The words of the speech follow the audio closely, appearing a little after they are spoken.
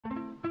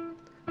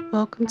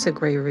Welcome to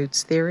Grey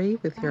Roots Theory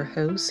with your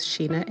hosts,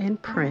 Sheena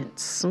and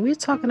Pryns. We're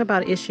talking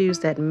about issues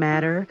that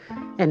matter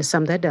and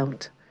some that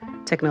don't.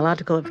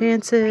 Technological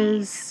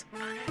advances,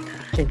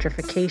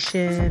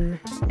 gentrification,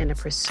 and the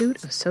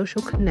pursuit of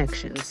social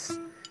connections.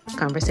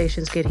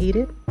 Conversations get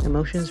heated,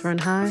 emotions run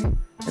high,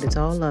 but it's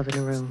all love in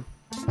the room.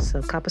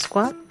 So cop a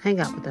squat, hang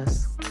out with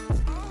us.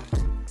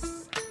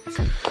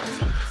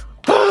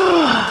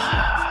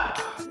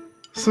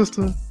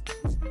 Sister,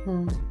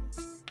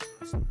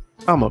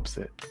 I'm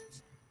upset.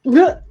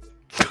 Let's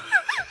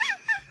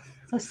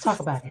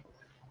talk about it.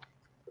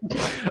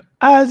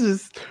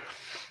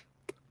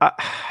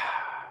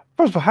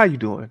 First of all, how you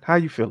doing? How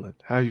you feeling?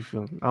 I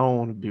don't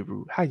want to be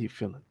rude. How you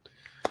feeling?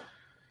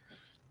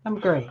 I'm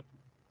great.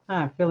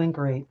 I'm feeling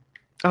great.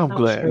 I'm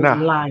glad. Straight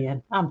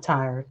lying. I'm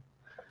tired.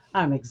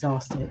 I'm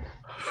exhausted.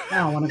 I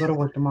don't want to go to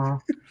work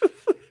tomorrow.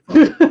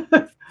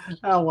 I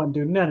don't want to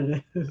do none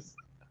of this.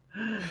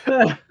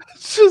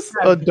 It's just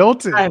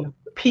adulting. I have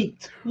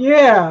peaked.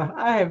 Yeah,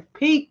 I have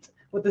peaked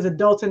with this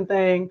adulting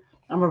thing.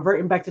 I'm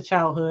reverting back to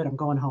childhood. I'm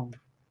going home.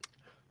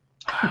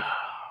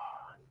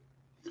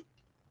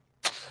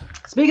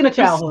 Speaking of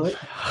childhood.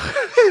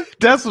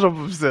 That's what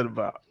I'm upset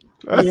about.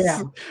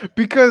 Yeah.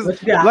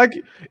 Because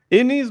like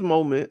in these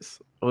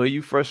moments where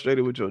you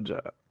frustrated with your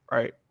job,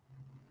 right?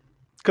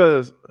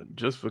 Because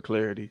just for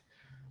clarity,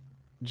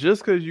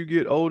 just because you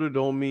get older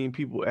don't mean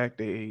people act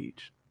their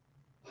age.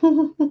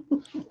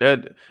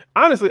 That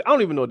honestly, I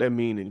don't even know what that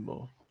means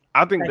anymore.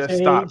 I think that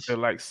stopped at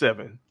like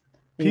 7.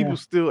 People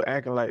still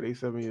acting like they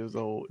 7 years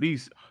old.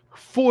 These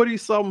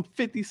 40-something,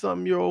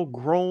 50-something-year-old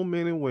grown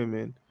men and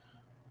women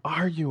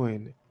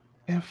arguing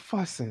and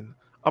fussing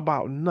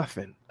about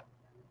nothing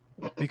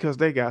because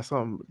they got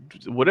something.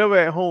 Whatever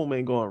at home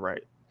ain't going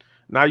right.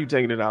 Now you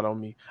taking it out on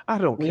me. I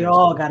don't care. We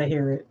all got to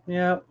hear it.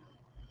 Yep.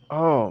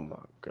 Oh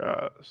my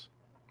gosh.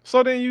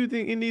 So then you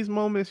think in these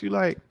moments you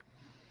like,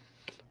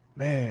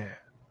 man,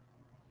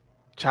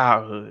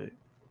 childhood.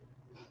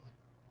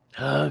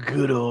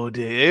 Good old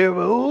day. It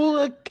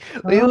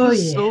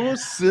was so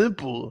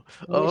simple.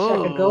 I wish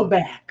I could go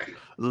back.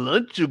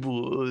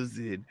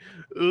 Lunchables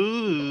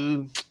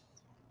and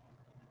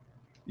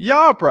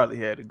y'all probably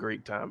had a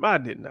great time. I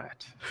did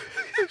not.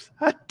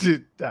 I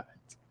did not.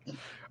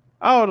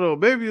 I don't know.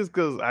 Maybe it's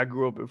because I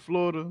grew up in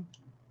Florida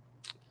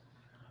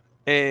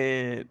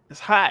and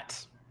it's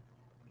hot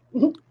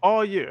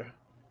all year.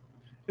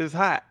 It's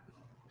hot.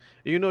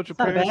 You know what your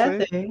parents say? Not a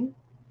bad thing.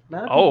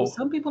 People,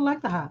 some people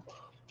like the hot.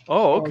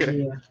 Oh,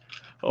 okay.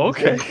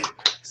 Okay.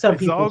 Some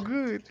it's people. All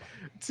good.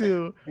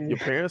 Till your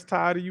parents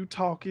tired of you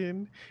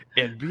talking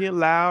and being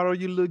loud on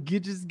your little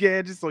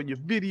gadgets on your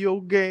video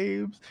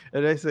games.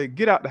 And they say,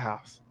 get out the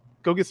house.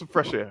 Go get some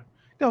fresh air.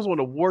 That was one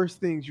of the worst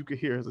things you could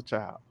hear as a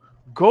child.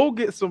 Go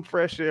get some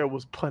fresh air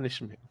was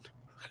punishment.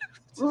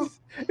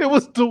 It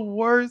was the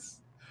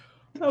worst.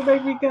 Don't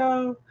make me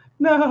go.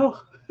 No.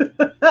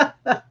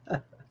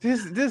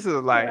 This is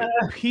like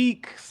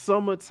peak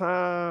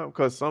summertime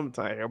because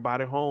sometimes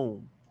everybody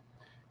home.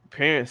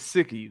 Parents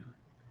sick of you.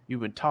 You've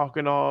been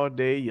talking all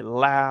day. You're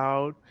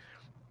loud.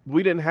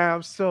 We didn't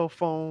have cell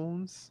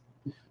phones,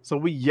 so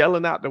we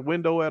yelling out the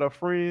window at our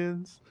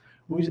friends.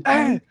 We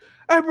hey,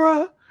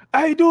 bro,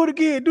 hey, do it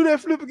again. Do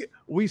that flip again.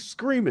 We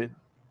screaming.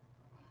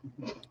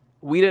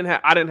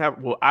 I didn't have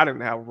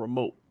a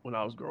remote when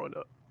I was growing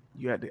up.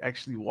 You had to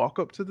actually walk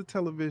up to the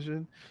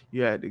television.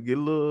 You had to get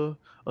a little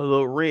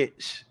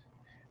wrench.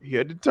 You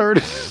had to turn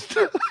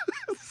it.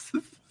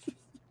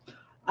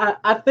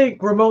 I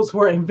think remotes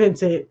were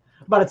invented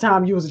by the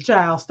time you was a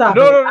child. Stop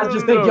it. I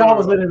just think y'all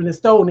was living in the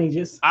Stone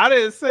Ages. I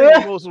didn't say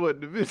remotes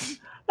weren't invented.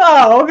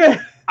 Oh, okay.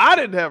 I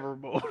didn't have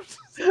remotes.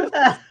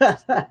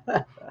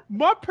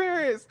 My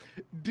parents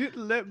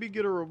didn't let me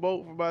get a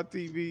remote for my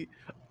TV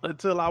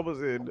until I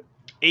was in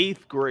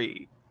 8th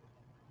grade.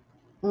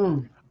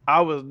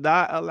 I was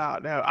not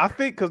allowed to have. I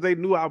think because they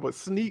knew I would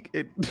sneak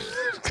and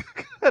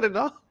cut it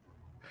off.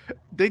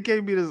 They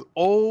gave me this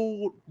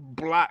old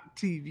block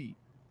TV.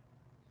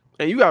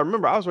 And you gotta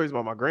remember, I was raised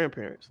by my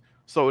grandparents.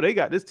 So they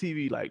got this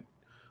TV like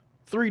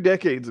 3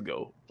 decades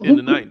ago in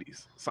the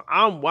 90s. So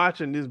I'm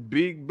watching this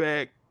big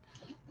back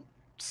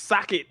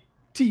socket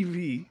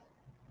TV.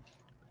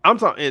 I'm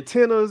talking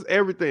antennas,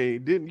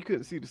 everything. You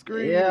couldn't see the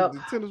screen. The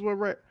antennas weren't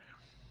right.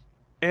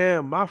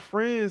 And my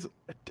friends,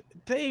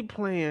 they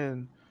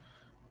playing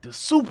the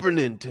Super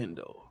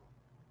Nintendo.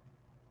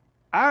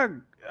 I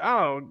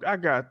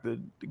got the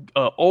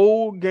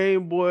old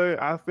Game Boy.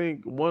 I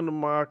think one of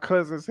my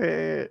cousins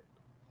had.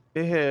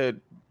 It had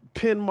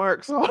pin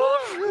marks all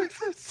over it.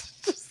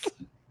 It's just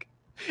like,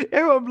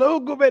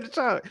 everyone go back to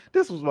China.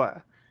 This is why.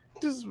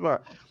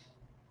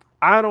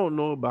 I don't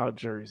know about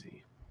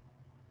Jersey,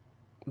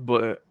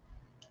 but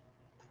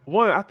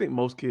one, I think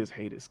most kids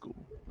hated school.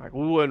 Like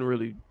we wasn't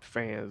really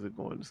fans of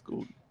going to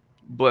school.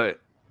 But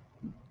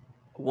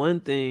one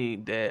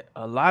thing that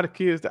a lot of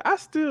kids that I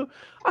still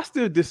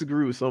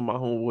disagree with some of my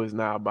homeboys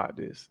now about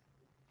this.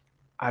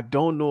 I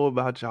don't know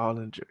about y'all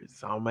in Jersey,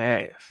 so I'm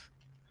gonna ask.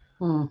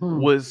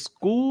 Was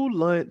school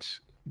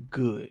lunch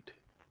good?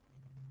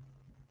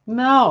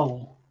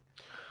 No.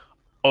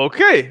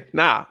 Okay,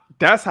 now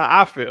that's how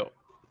I felt.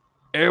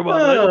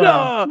 Everybody like,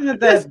 nah, this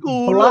That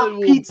school block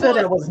will pizza bust.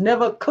 that was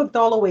never cooked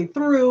all the way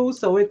through,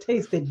 so it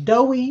tasted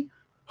doughy.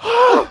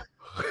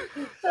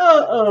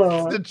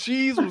 Uh-uh. The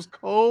cheese was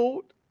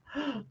cold.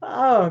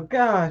 Oh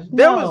gosh,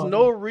 There was no.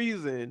 no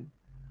reason.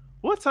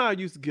 What time I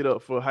used to get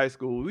up for high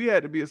school? We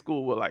had to be at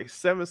school with like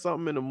 7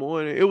 something in the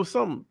morning. It was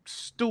something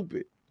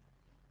stupid.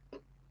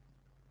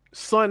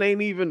 Sun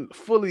ain't even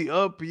fully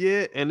up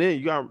yet. And then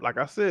you got, like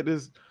I said,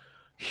 this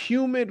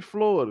humid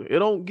Florida. It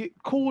don't get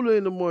cooler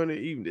in the morning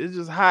even. It's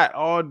just hot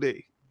all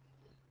day.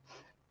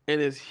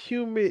 And it's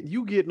humid.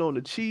 You getting on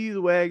the cheese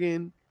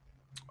wagon.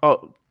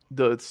 Oh,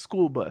 the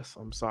school bus.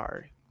 I'm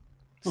sorry.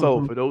 So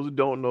Mm-hmm. for those who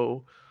don't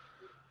know,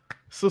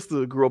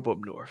 sister grew up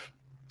north.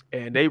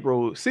 And they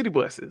rode city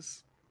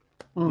buses,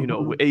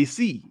 Mm-hmm. with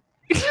AC.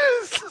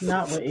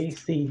 Not with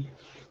AC.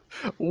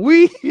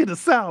 We in the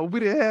South,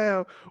 we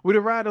didn't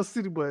ride no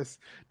city bus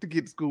to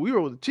get to school. We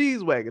rode the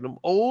cheese wagon, them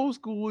old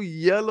school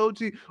yellow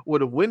cheese where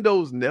the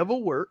windows never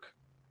work.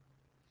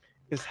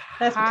 It's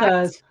That's hot.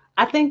 because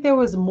I think there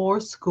was more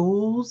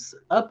schools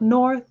up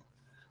north,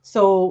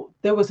 so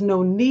there was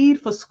no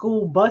need for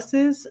school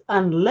buses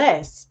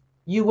unless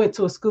you went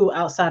to a school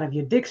outside of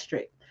your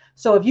district.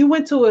 So if you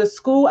went to a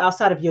school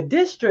outside of your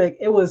district,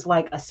 it was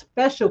like a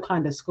special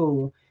kind of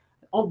school.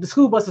 The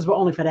school buses were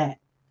only for that.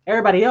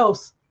 Everybody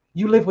else,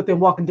 you live within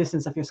walking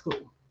distance of your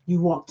school.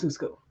 You walk to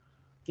school.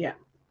 Yeah.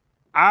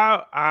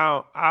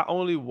 I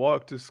only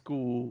walked to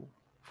school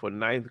for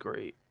ninth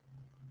grade.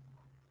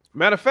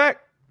 Matter of fact,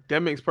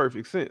 that makes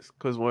perfect sense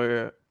because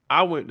where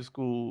I went to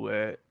school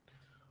at,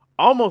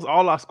 almost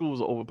all our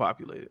schools are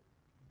overpopulated.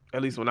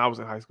 At least when I was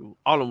in high school,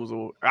 all of them was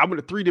over. I went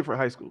to 3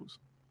 different high schools.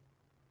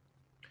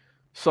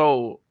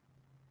 So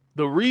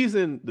the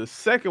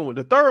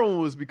third one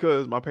was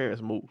because my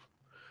parents moved.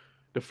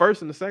 The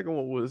first and the second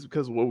one was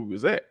because of where we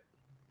was at.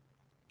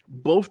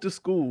 Both the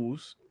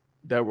schools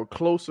that were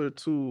closer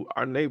to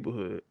our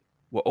neighborhood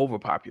were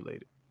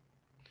overpopulated.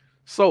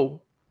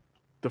 So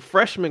the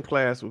freshman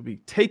class would be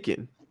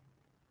taken,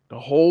 the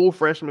whole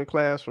freshman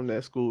class from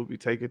that school would be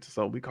taken to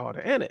something we call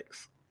the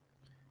annex.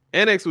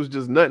 Annex was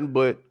just nothing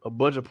but a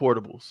bunch of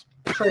portables.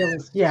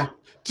 Trailers. Yeah.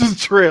 Just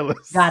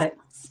trailers. Got it.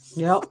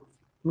 Yep.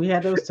 We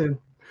had those too.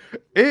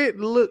 It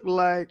looked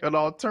like an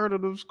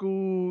alternative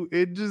school.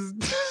 It just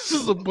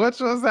a bunch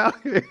of us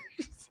out here.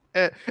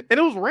 And it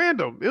was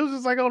random. It was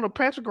just like on a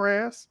patch of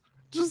grass.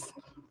 Just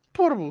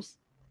portables.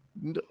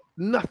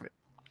 Nothing.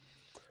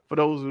 For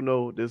those who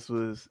know, this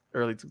was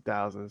early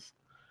 2000s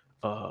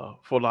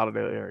for a lot of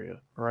that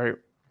area, right?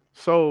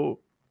 So,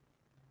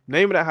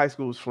 name of that high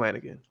school was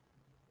Flanagan.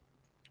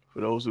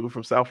 For those who are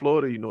from South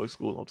Florida, you know what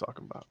school I'm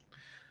talking about.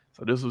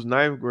 So, this was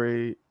ninth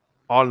grade.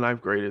 All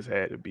ninth graders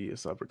had to be at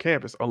Suffolk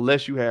campus,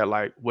 unless you had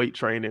like weight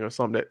training or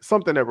something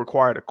that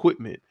required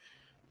equipment.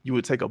 You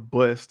would take a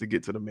bus to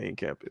get to the main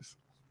campus.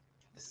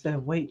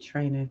 Said weight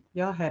training.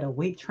 Y'all had a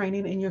weight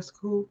training in your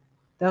school?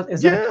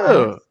 Is that a Yeah,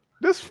 class?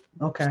 this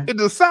Okay. in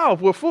the South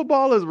where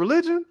football is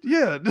religion.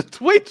 Yeah, this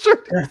weight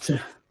training. Gotcha.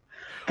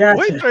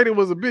 Weight Gotcha. training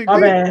was a big My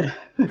deal.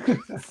 bad.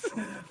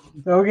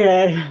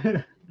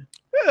 Okay.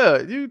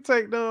 Yeah, you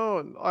take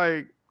down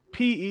like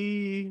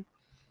PE,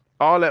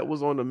 all that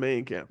was on the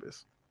main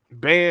campus.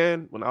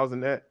 Band, when I was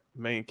in that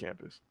main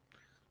campus.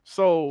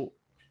 So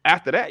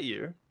after that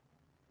year,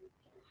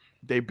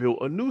 they built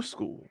a new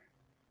school,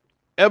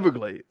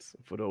 Everglades,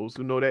 for those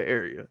who know that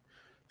area.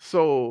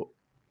 So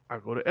I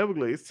go to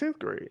Everglades 10th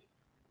grade.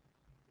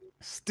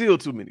 Still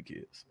too many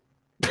kids.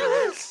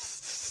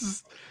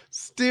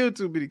 Still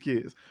too many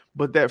kids.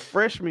 But that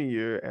freshman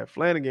year at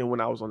Flanagan,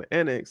 when I was on the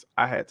annex,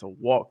 I had to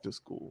walk to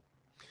school.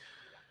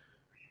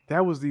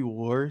 That was the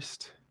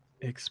worst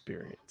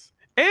experience.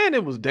 And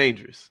it was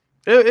dangerous.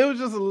 It was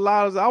just a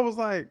lot of, I was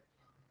like,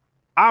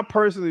 I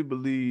personally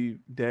believe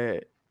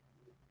that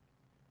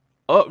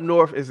up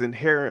north is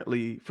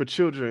inherently for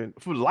children,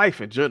 for life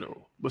in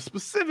general, but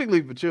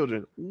specifically for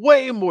children,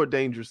 way more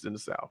dangerous than the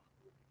South.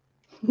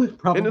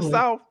 Probably. In the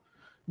South,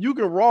 you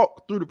can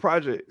walk through the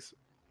projects,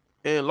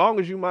 and as long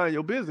as you mind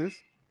your business,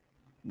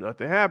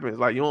 nothing happens.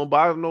 Like you don't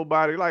bother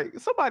nobody. Like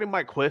somebody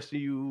might question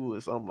you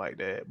or something like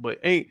that, but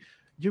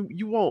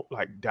you won't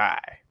like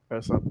die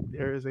or something.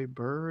 There is a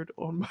bird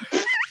on my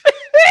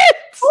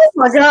Oh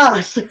my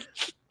gosh.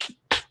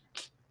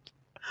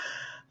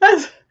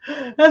 That's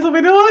what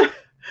we're doing?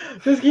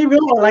 Just keep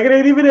going like it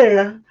ain't even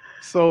there.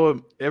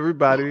 So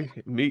everybody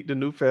meet the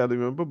new family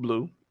member,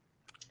 Blue.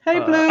 Hey,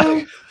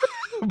 Blue.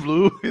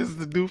 Blue is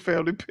the new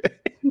family pet.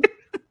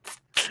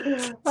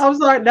 I'm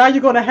sorry. Now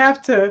you're going to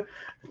have to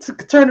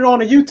turn it on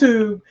to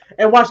YouTube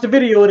and watch the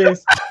video of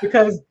this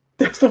because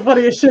that's the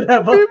funniest shit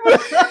ever.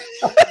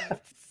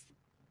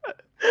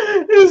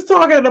 He's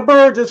talking and the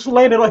bird just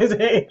landed on his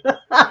head.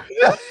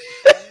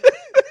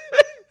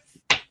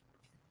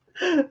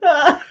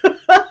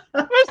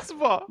 First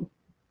of all,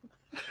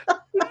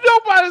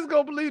 nobody's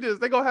gonna believe this.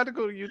 They're gonna have to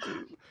go to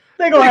YouTube.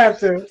 They're gonna have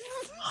to.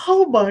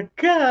 Oh my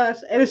gosh.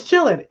 And it's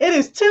chilling. It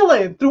is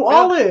chilling through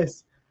all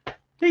this.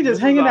 He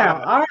just hanging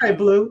out. All right,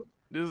 Blue.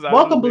 This is our new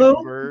Welcome, baby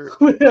Blue. bird.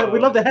 We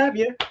love to have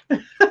you.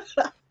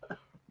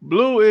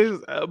 Blue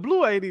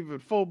ain't even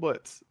 4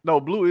 months. No,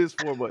 Blue is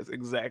 4 months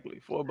exactly.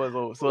 4 months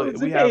old. Oh, So it's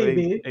a we have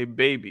baby. a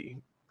baby,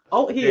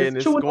 Oh, he is and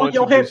it's chewing on going to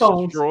your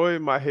headphones. destroy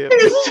my He head.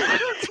 is,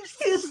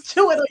 he is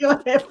chewing on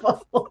your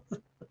headphones.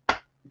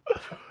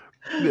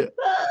 Yeah.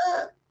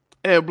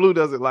 And Blue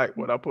doesn't like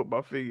when I put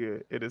my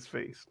finger in his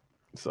face.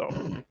 So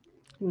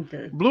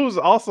Okay. Blue's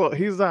also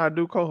he's our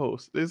new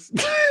co-host. This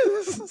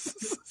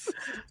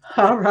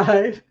All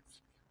right.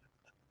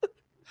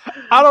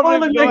 I don't Oh,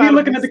 even look know like how he to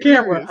looking be at the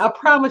camera. serious. I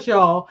promise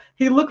y'all,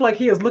 he looked like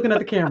he is looking at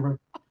the camera.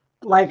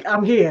 Like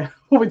I'm here.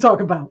 What we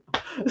talking about?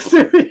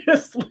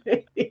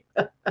 Seriously.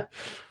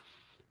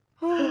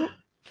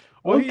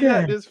 Well, he's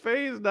at Okay. this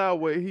phase now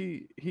where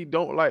he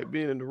don't like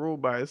being in the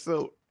room by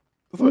himself.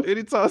 So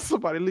anytime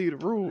somebody leave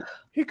the room,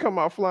 he come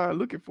out flying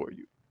looking for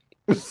you.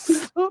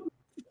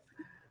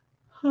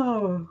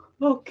 Oh,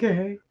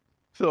 okay.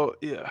 So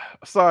yeah,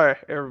 sorry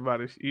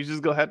everybody. You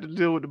just gonna have to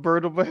deal with the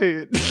bird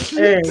overhead.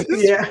 Hey,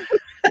 yeah.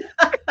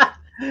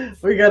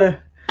 We got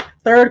a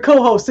third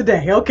co-host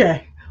today.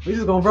 Okay. We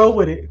just gonna roll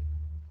with it.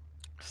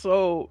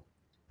 So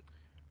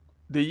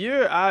the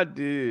year I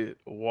did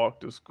walk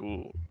to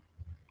school,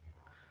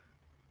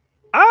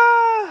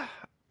 ah,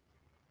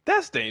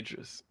 that's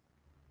dangerous.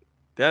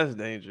 That's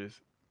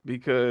dangerous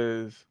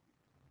because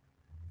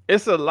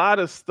it's a lot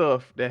of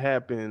stuff that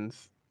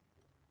happens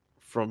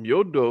from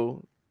your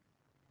door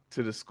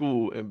to the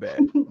school and back.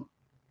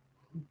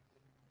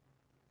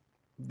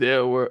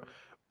 There were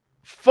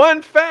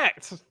fun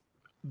facts.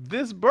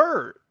 This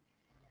bird,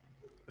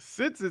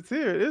 since it's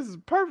here, this is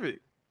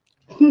perfect.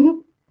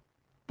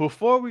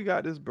 Before we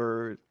got this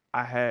bird,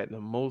 I had the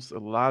most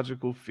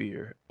illogical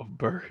fear of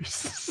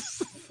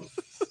birds.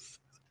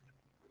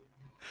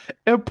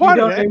 And You part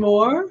of don't that,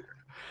 anymore?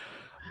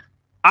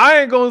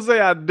 I ain't gonna say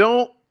I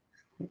don't,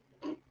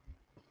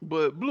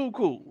 but Blue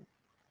cool.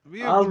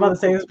 Me I and was about Blue to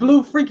say, is cool.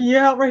 Blue freaking you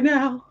out right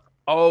now?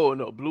 Oh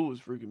no, Blue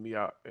was freaking me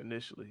out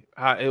initially.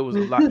 It was a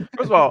lot.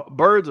 First of all,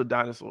 birds are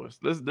dinosaurs.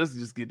 Let's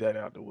just get that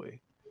out the way.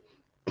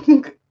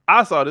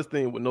 I saw this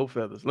thing with no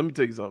feathers. Let me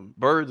tell you something.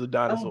 Birds are Oh,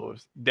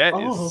 dinosaurs. That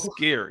is oh,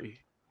 scary.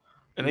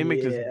 And they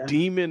make this yeah.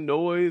 demon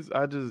noise.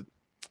 At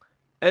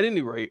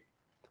any rate,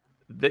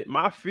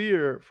 my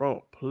fear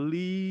from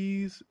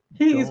please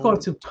He is going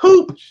don't to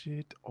poop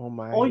shit on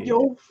my on head.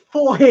 your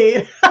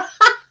forehead.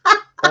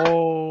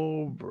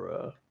 Oh,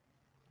 bruh.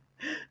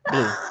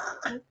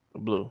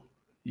 Blue,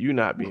 you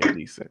not being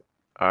decent.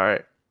 All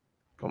right.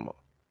 Come on.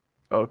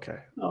 Okay.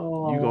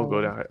 You gonna go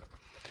Oh, down here.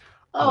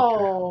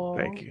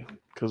 Okay. Thank oh, you.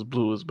 Because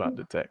Blue is about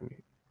to attack me.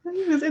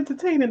 he was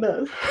entertaining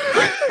us.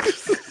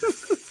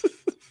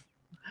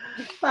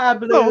 Bye,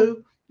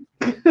 So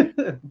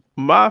Blue.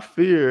 my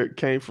fear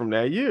came from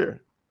that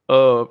year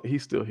of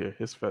he's still here,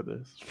 his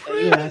feathers.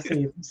 Yeah, I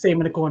see him. See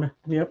him in the corner.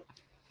 Yep.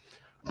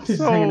 He's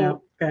just hanging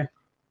out. So Okay.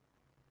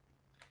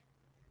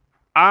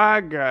 I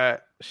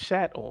got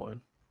shat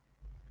on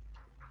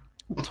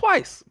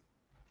twice.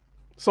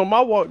 So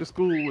my walk to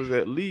school was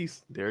at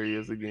least there he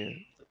is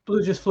again.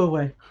 Blue just flew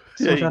away.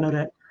 Just Yeah, want he y'all to know did.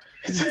 that.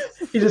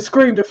 He just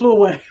screamed and flew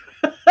away.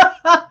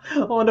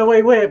 On the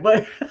way with,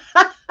 but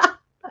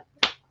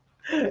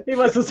he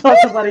must have saw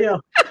somebody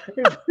else.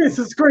 He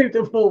just screamed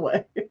and flew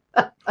away.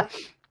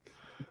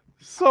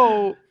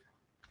 So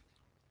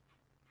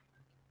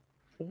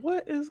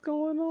what is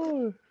going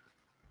on?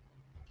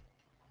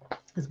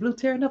 Is Blue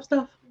tearing up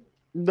stuff?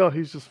 No,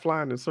 he's just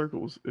flying in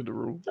circles in the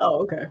room.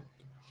 Oh, okay.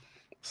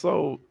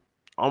 So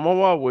I'm on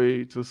my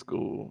way to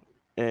school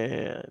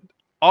and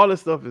all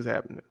this stuff is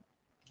happening.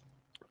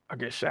 I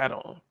get shat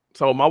on.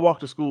 So my walk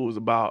to school was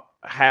about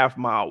a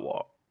half-mile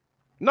walk.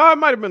 No, it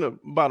might have been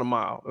about a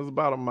mile. It was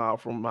about a mile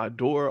from my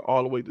door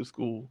all the way to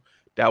school.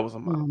 That was a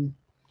mile. Mm.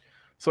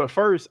 So at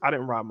first, I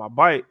didn't ride my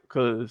bike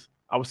because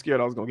I was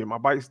scared I was gonna get my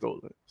bike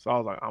stolen. So I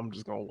was like, I'm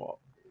just gonna walk,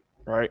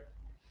 right?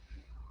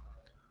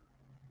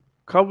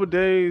 Couple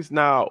days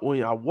now,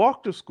 when I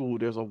walk to school,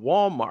 there's a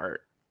Walmart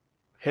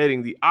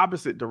heading the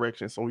opposite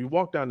direction. So we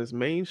walk down this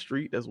main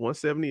street that's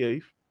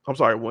 178th. I'm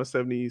sorry,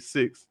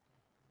 176th,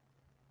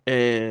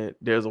 and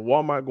there's a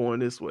Walmart going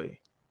this way.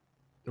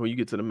 When you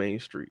get to the main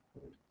street,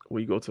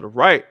 when you go to the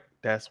right,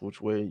 that's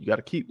which way you got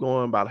to keep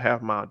going about a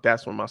half mile.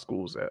 That's where my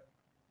school's at.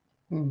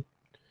 Mm.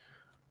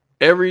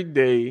 Every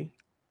day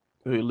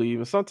we leave,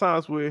 and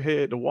sometimes we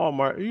head to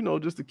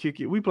Walmart, just to kick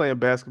it. We playing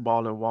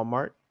basketball in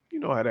Walmart. You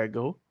know how that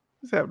go.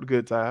 Just having a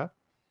good time.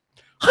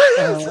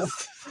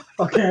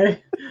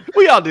 Okay.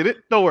 We all did it.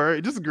 Don't worry.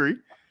 Just agree.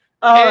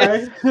 All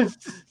And right.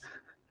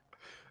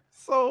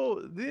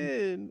 so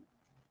then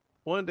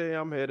one day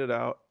I'm headed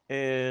out,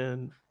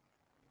 and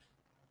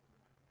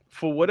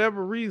for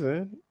whatever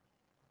reason,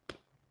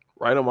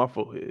 right on my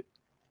forehead,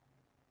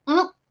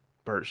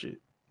 bird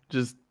shit.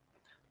 Just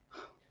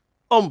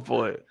on my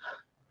forehead.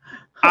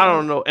 I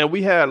don't know. And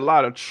we had a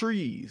lot of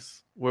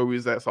trees where we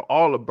was at, so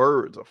all the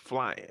birds are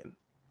flying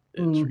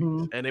in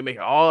trees, and they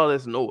make all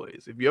this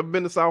noise. If you ever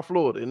been to South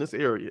Florida in this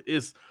area,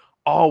 it's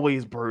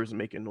always birds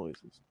making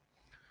noises.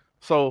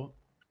 So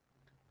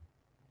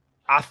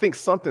I think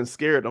something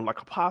scared them, like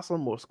a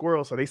possum or a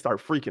squirrel, so they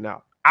start freaking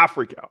out. I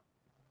freak out.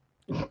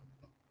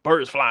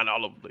 Birds flying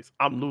all over the place.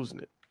 I'm losing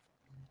it.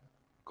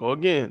 Go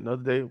again.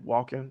 Another day,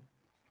 walking.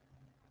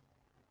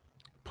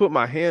 Put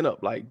my hand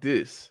up like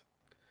this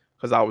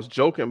because I was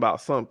joking about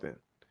something.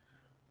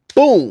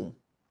 Boom!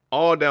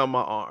 All down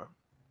my arm.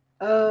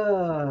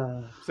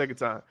 Second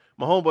time.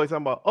 My homeboy talking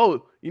about,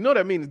 oh, you know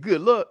that means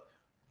good luck.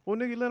 Well,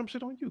 nigga, let them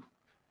shit on you.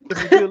 If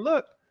it's good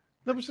luck,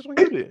 let them shit on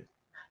you then.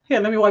 Here,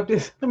 let me wipe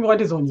this. Let me wipe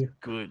this on you.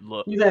 Good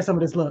luck. You had some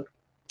of this luck.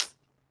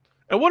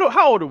 And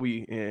how old are we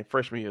in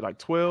freshman year? Like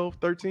 12,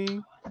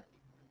 13?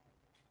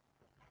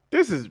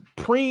 This is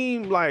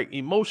preem, like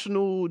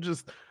emotional,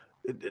 just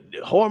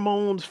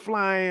hormones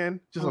flying,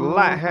 just a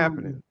lot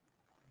happening.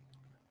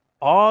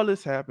 All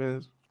this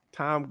happens,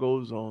 time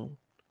goes on.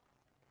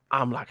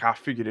 I'm like, I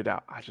figured it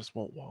out. I just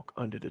won't walk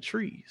under the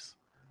trees.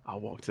 I'll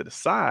walk to the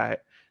side.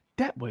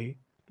 That way,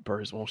 the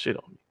birds won't shit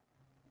on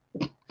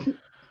me.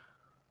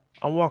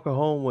 I'm walking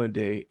home one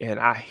day and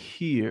I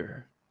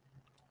hear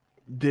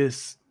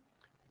this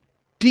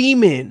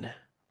demon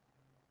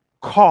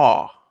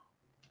call.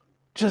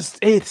 Just,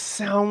 it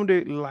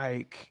sounded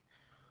like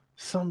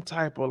some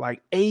type of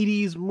like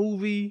 80s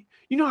movie.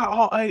 You know how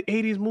all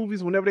 80s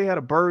movies, whenever they had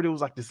a bird, it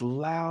was like this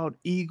loud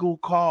eagle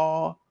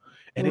call.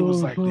 And it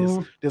was like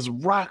this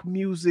rock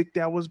music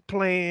that was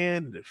playing.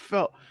 And it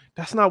felt,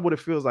 that's not what it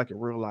feels like in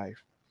real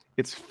life.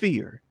 It's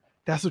fear.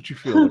 That's what you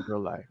feel in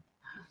real life.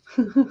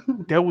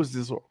 There was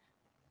this,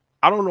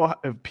 I don't know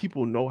if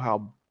people know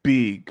how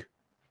big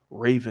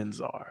ravens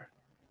are.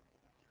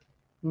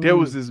 There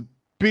was this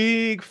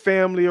big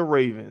family of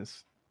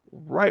ravens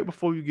right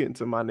before you get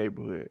into my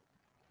neighborhood.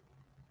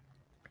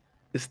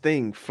 This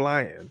thing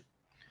flying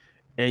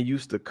and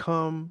used to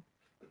come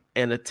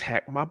and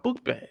attack my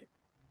book bag.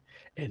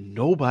 And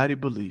nobody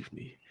believed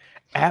me.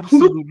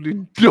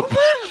 Absolutely nobody.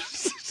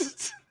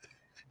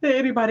 Did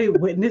anybody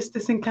witness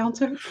this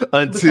encounter?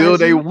 Until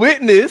they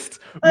witnessed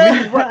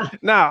me.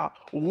 Now,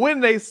 when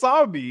they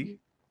saw me,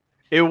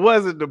 it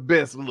wasn't the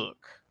best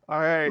look. All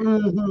right.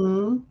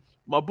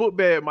 My book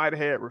bag might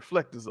have had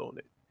reflectors on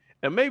it.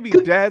 And maybe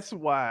that's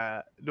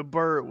why the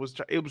bird was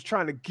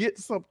trying to get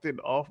something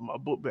off my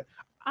book bag.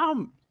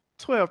 I'm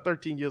 12,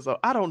 13 years old.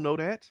 I don't know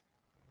that.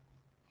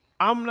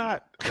 I'm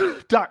not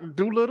Dr.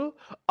 Doolittle.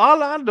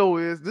 All I know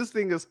is this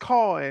thing is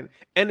cawing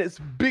and it's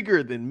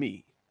bigger than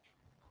me.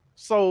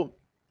 So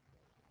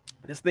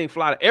this thing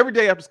flying every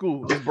day after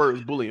school. This bird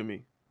is bullying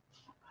me.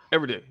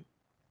 Every day.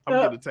 I'm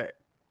getting attacked.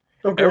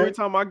 Okay. Every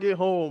time I get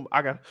home,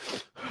 I got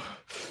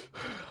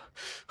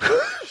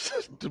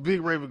the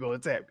big raven gonna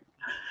attack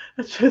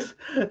me. Just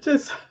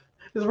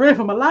ran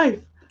for my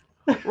life.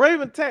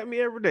 Raven attacked me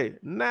every day.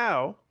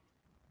 Now,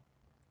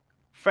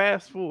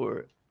 fast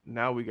forward.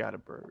 Now we got a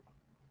bird.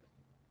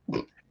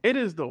 It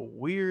is the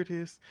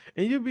weirdest,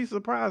 and you'd be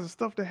surprised the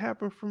stuff that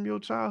happened from your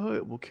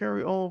childhood will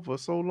carry on for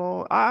so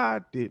long.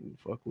 I didn't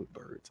fuck with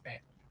birds at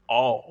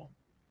all.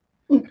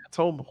 I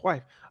told my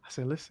wife, I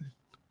said, listen,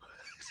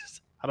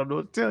 I don't know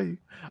what to tell you.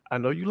 I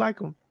know you like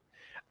them.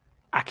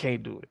 I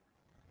can't do it.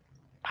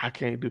 I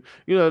can't do it.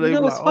 You know, they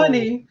it's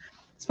funny. Oh.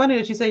 It's funny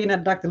that you say you're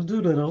not Dr.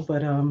 Doolittle,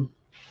 but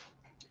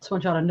just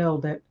want y'all to know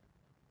that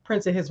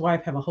Pryns and his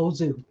wife have a whole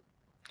zoo.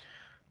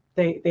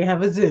 They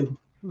have a zoo.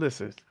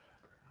 Listen.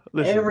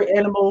 Every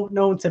animal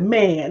known to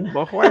man.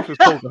 My wife is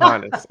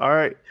Pocahontas, all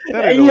right?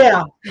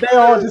 Yeah, they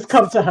all just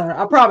come to her.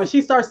 I promise.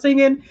 She starts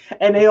singing,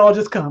 and they all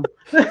just come.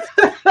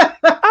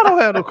 I don't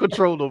have no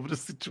control over the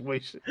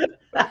situation.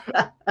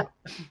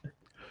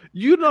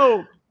 You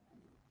know,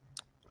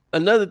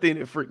 another thing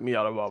that freaked me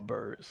out about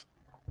birds,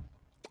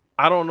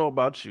 I don't know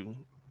about you,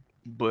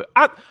 but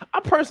I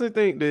personally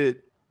think that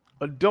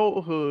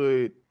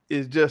adulthood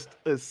is just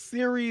a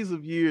series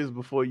of years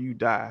before you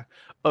die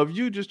of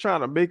you just trying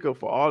to make up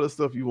for all the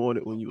stuff you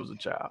wanted when you was a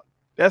child.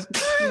 That's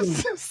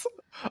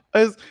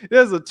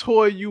there's a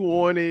toy you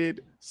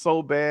wanted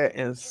so bad,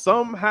 and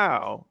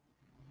somehow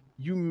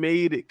you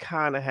made it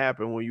kind of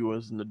happen when you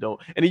was an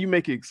adult, and then you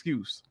make an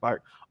excuse like,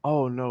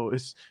 "Oh no,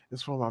 it's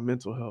for my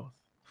mental health,"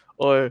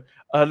 or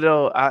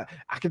 "No, I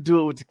could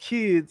do it with the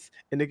kids,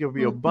 and it could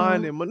be a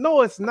bonding." But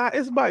no, it's not.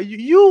 It's about you.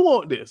 You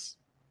want this.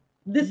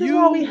 This is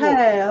why we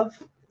have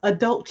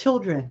adult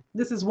children.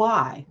 This is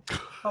why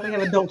we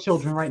have adult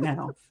children right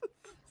now.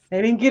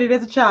 They didn't get it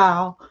as a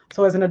child,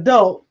 so as an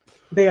adult,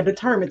 they are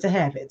determined to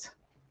have it.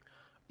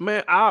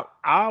 Man,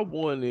 I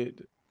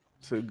wanted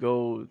to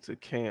go to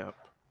camp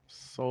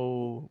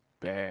so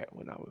bad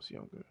when I was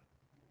younger.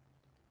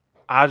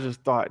 I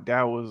just thought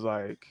that was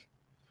like,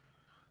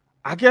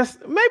 I guess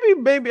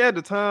maybe at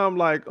the time,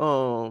 like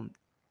what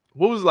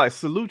was like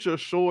Salute Your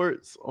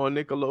Shorts on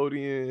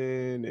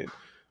Nickelodeon and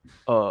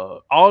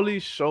all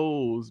these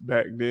shows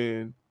back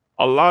then,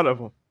 a lot of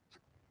them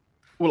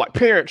were like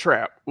Parent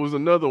Trap was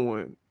another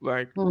one.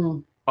 Like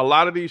a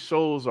lot of these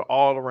shows are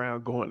all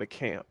around going to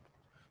camp.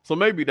 So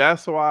maybe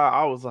that's why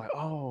I was like,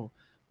 oh,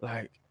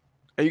 like,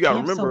 and you gotta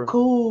remember, so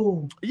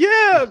cool.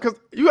 Yeah, because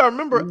you gotta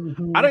remember,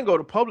 I didn't go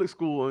to public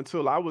school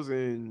until I was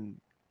in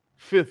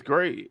 5th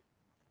grade.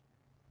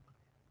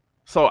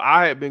 So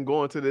I had been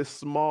going to this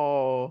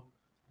small,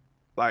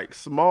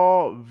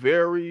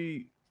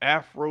 very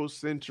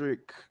Afrocentric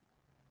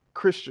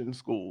Christian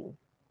school.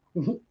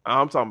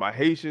 I'm talking about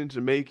Haitian,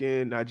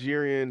 Jamaican,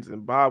 Nigerian,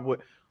 Zimbabwe,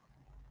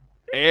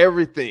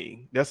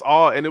 everything. That's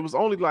all. And it was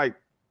only like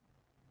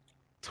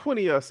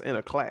 20 of us in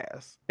a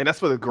class. And that's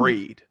for the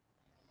grade.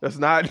 That's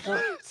not.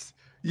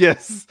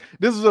 Yes,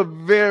 this is a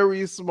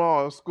very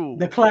small school.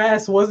 The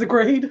class was a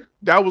grade?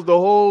 That was the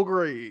whole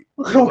grade.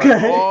 Okay.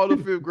 Like all the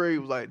fifth grade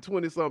was like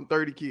 20 something,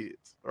 30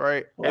 kids.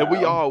 Right. Wow. And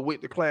we all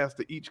went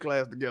to each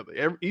class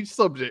together. Each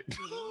subject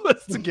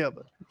was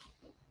together.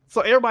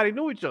 So everybody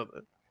knew each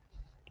other.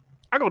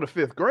 I go to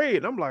fifth grade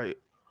and I'm like,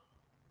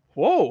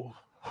 whoa.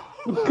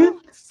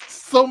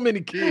 So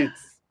many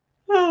kids.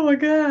 Oh my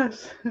gosh.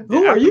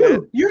 Who are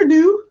you? You're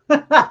new.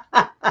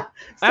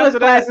 So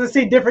class to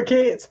see different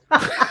kids.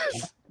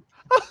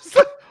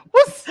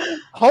 What's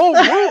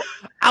homeroom?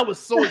 I was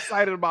so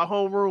excited about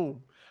homeroom.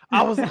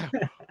 I was like,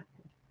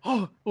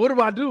 oh, what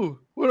do I do?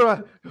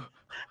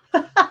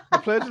 I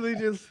pledge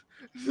allegiance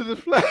to the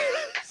flag.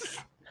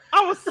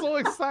 I was so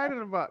excited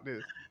about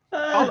this.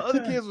 All the other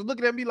kids were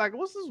looking at me like,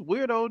 what's this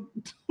weirdo?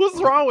 What's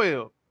wrong with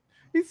him?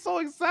 He's so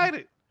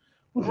excited.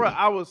 Bro,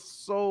 I was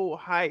so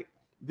hyped.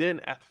 Then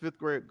after fifth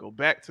grade, go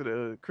back to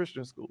the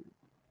Christian school.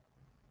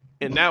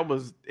 And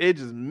it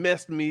just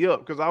messed me up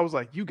because I was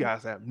like, you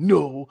guys have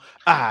no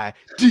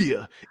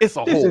idea. It's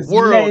a whole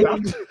world out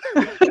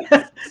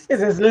there.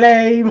 This is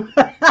lame.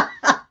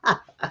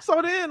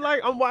 So then,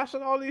 like, I'm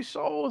watching all these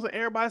shows and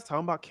everybody's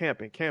talking about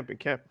camping.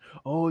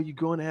 Oh, you're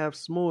going to have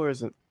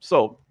s'mores. And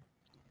so,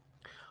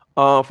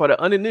 for the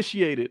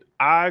uninitiated,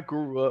 I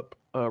grew up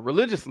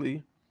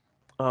religiously.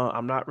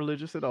 I'm not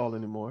religious at all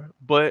anymore,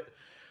 but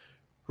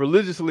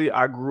religiously,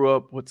 I grew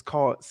up what's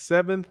called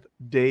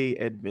Seventh-day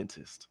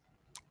Adventist.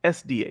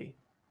 SDA.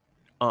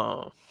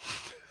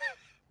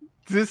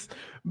 This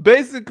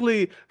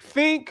basically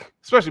think,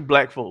 especially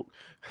black folk,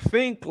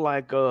 think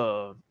like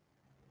old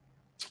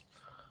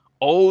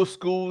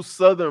school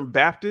Southern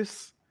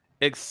Baptists,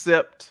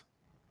 except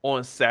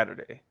on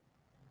Saturday.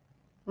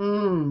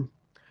 You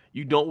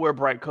don't wear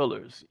bright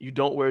colors. You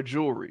don't wear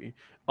jewelry.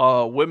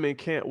 Women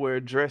can't wear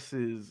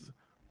dresses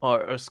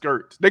or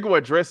skirts. They can wear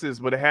dresses,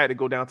 but it had to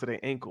go down to their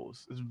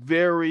ankles. It's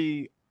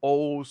very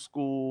old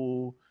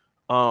school.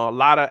 A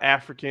lot of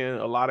African,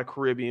 a lot of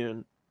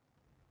Caribbean.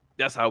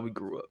 That's how we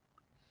grew up.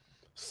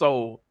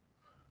 So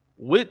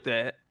with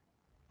that,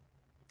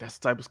 that's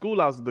the type of school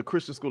the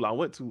Christian school I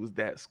went to was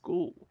that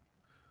school.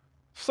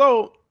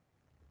 So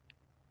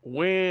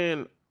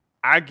when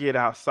I get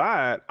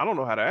outside, I don't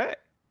know how to act.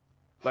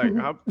 Like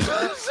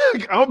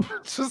I'm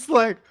just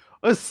like,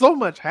 there's so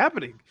much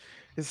happening.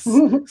 It's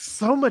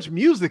so much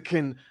music,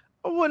 and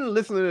I wasn't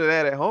listening to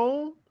that at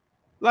home.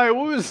 Like,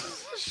 we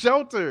was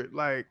sheltered.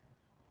 Like,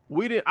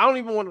 we didn't. I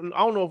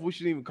don't know if we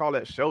should even call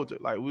that shelter.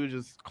 Like, we were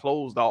just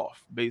closed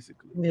off,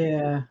 basically.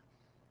 Yeah.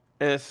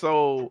 And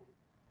so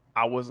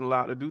I wasn't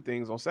allowed to do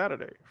things on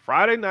Saturday.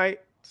 Friday night,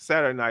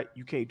 Saturday night,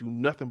 you can't do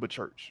nothing but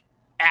church.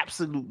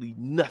 Absolutely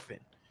nothing.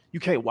 You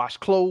can't wash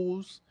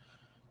clothes.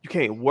 You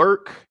can't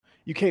work.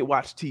 You can't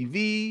watch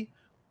TV.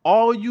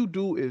 All you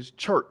do is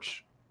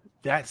church.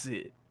 That's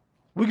it.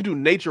 We could do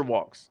nature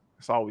walks.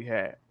 That's all we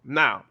had.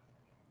 Now,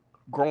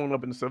 growing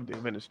up in the Seventh-day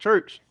Adventist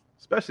church,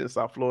 especially in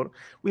South Florida,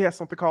 we had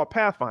something called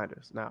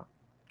Pathfinders. Now,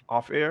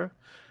 off air,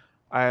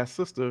 I asked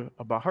sister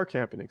about her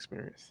camping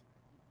experience.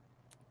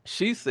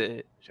 She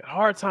said she had a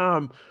hard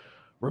time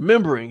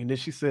remembering, and then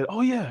she said,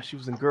 oh yeah, she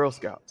was in Girl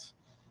Scouts.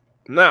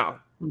 Now,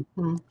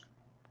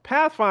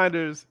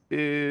 Pathfinders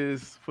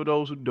is, for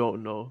those who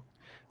don't know,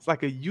 it's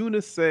like a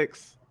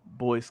unisex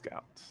Boy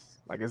Scouts.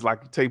 Like, it's like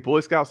you take Boy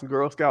Scouts and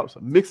Girl Scouts,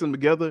 mix them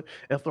together,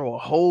 and throw a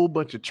whole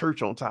bunch of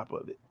church on top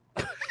of it.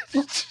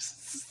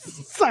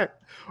 It's like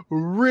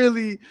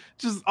really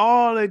just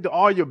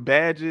all your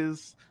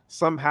badges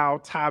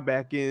somehow tie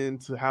back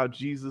into how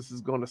Jesus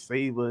is going to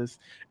save us.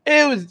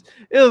 It was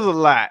a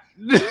lot.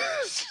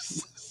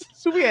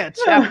 So we had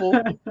chapel.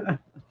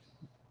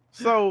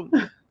 So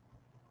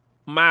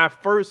my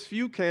first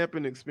few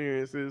camping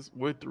experiences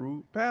were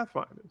through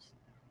Pathfinders.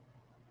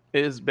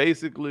 It's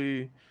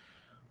basically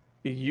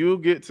you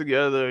get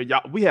together.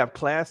 We have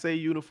Class A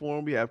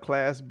uniform, we have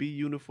Class B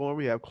uniform,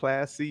 we have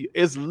Class C.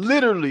 It's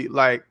literally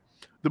like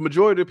the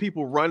majority of the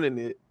people running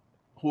it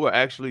who are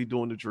actually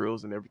doing the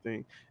drills and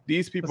everything.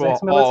 These people are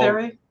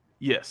military? All,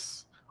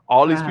 yes.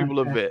 All these people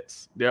are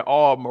vets. They're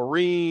all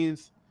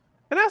Marines.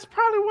 And that's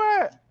probably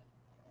why.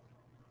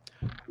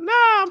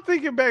 Now I'm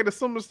thinking back to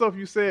some of the stuff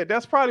you said.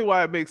 That's probably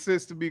why it makes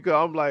sense to me, because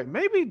I'm like,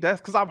 maybe that's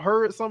because I've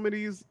heard some of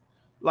these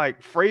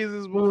like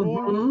phrases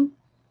before. And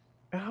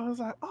I was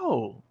like,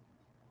 oh,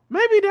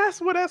 maybe that's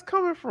where that's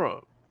coming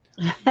from.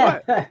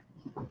 But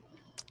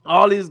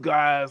all these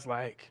guys,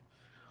 like,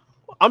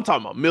 I'm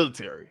talking about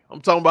military.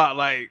 I'm talking about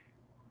like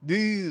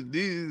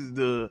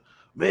the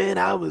man,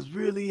 I was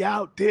really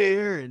out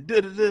there and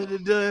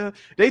da-da-da-da-da.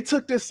 They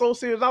took this so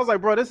serious. I was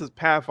like, bro, this is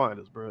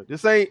Pathfinders, bro.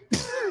 This ain't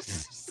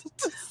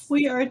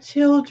we are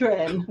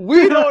children.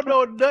 We don't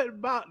know nothing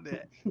about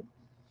that.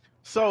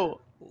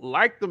 So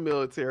like the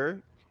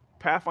military,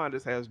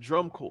 Pathfinders has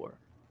drum corps.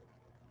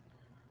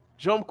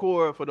 Drum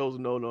corps, for those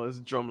who don't know, is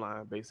drum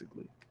line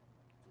basically.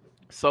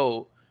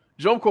 So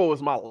drum corps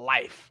was my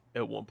life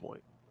at one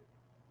point.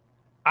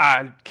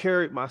 I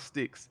carried my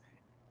sticks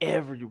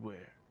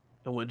everywhere.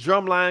 And when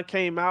drumline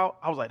came out,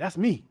 I was like, that's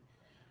me.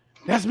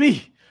 That's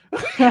me.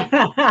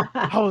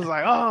 I was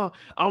like, oh,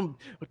 I'm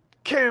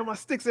carrying my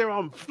sticks there.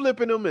 I'm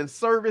flipping them in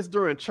service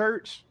during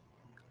church.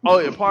 Oh,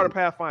 and part of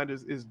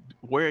Pathfinders is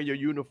wearing your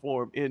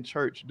uniform in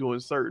church, doing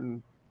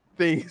certain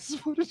things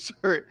for the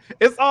church.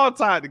 It's all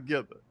tied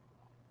together.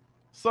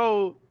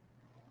 So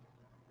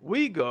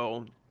we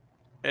go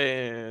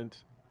and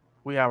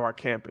we have our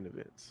camping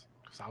events.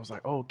 So I was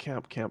like, oh,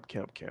 camp.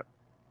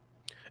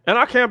 And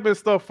our camping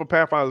stuff for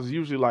Pathfinders is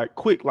usually like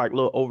quick, like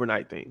little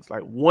overnight things,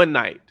 like one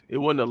night. It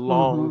wasn't a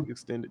long,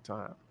 extended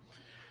time.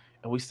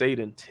 And we stayed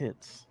in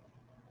tents.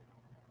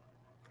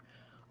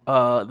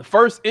 The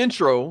first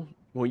intro,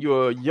 when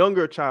you're a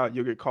younger child,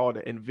 you'll get called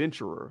an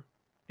adventurer.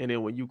 And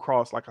then when you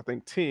cross, like I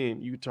think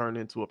 10, you turn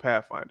into a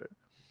Pathfinder.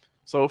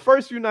 So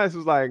first few nights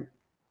was like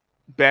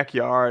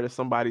backyard or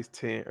somebody's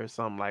tent or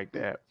something like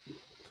that.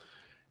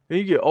 Then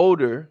you get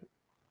older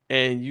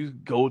and you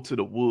go to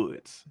the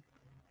woods.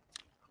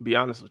 Be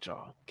honest with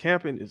y'all,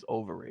 camping is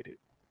overrated.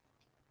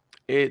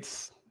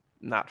 It's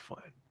not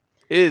fun.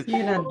 You're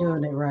not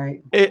doing it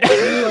right. You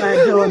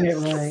aren't doing it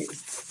right.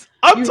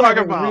 I'm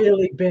talking about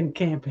really been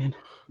camping.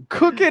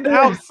 Cooking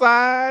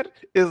outside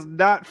is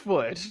not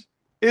fun.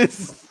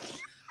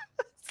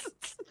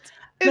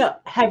 No,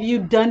 have you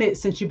done it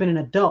since you've been an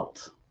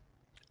adult?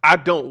 I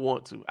don't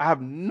want to. I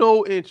have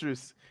no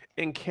interest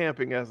in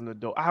camping as an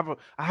adult. I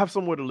have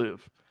somewhere to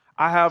live.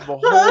 I have a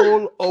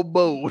whole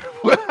abode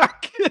where I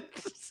can.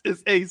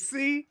 It's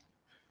AC.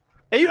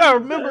 And you gotta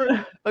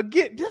remember,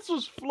 again, this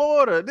was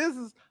Florida. This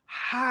is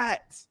hot.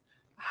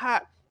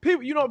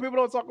 People, you know what people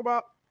don't talk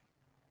about?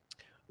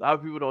 A lot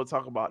of people don't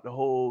talk about the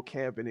whole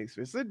camping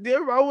experience.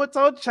 Everybody would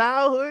talk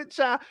childhood.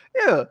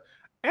 Yeah.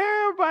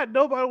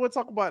 Nobody would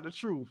talk about the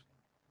truth.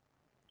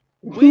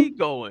 We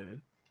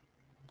going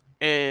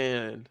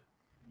and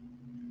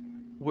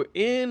we're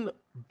in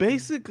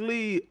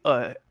basically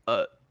a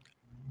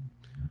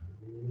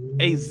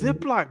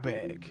Ziploc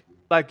bag.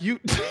 Like you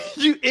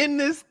in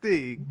this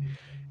thing.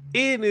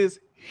 It is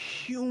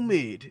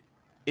humid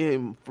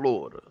in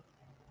Florida.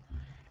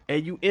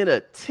 And you in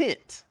a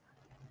tent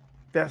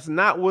that's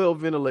not well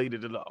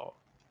ventilated at all.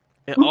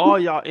 And all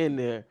y'all in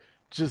there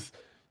just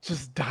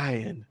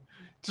dying.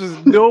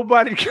 Just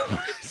nobody can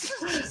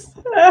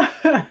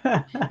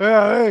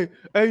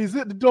hey,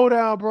 zip the door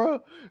down, bro.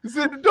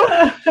 Zip the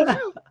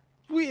door.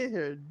 We in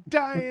here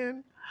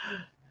dying.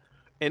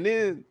 And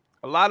then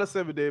a lot of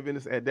 7-day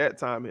Adventists at that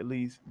time, at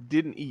least,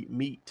 didn't eat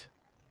meat.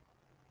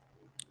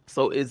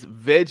 So it's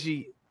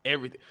veggie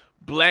everything.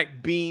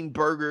 Black bean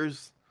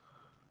burgers,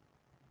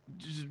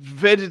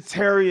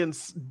 vegetarian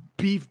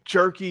beef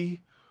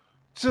jerky,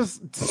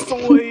 just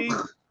soy,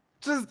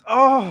 just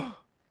Now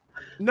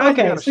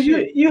okay, so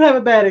you have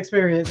a bad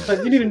experience,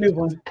 but you need a new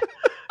one.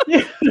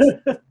 You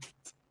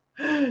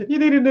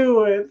need a new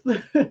one.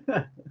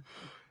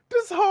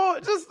 This whole,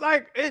 just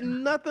like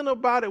nothing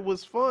about it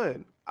was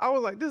fun. I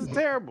was like, this is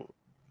terrible.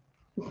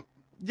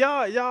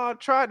 Y'all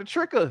tried to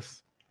trick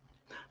us.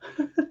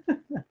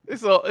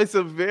 It's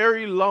a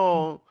very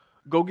long.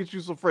 Go get you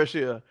some fresh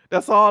air.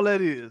 That's all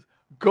that is.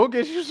 Go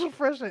get you some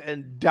fresh air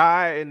and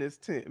die in this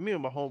tent. Me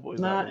and my homeboys.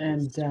 Not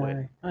and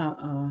die.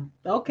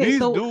 Okay, These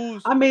so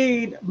dudes, I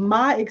mean,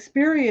 my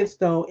experience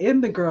though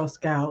in the Girl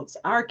Scouts,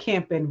 our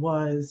camping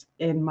was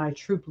in my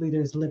troop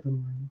leader's living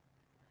room.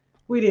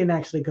 We didn't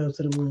actually go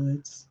to the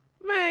woods.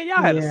 Man,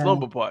 y'all had a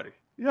slumber party.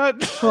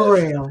 For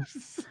real.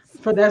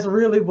 For that's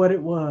really what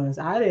it was.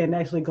 I didn't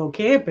actually go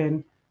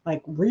camping,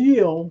 like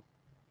real,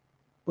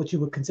 what you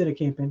would consider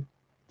camping,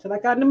 till I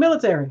got in the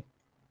military.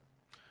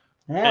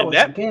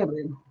 That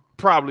camping.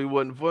 Probably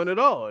wasn't fun at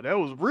all. That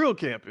was real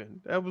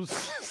camping. That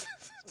was.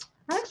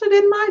 I actually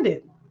didn't mind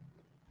it.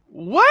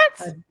 What?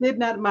 I did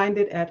not mind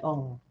it at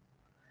all.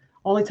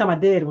 Only time I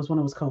did was when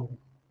it was cold.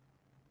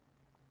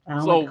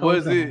 So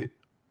was it?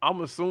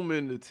 I'm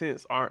assuming the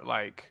tents aren't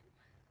like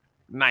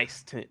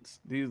nice tents.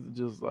 These are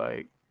just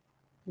like.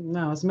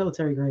 No, it's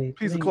military grade.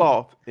 Piece of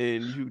cloth,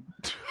 and you.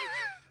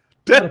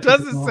 That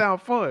doesn't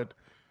sound fun.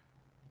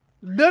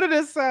 None of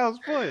this sounds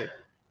fun.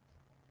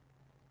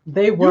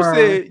 They were. You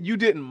said you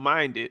didn't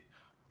mind it.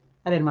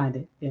 I didn't mind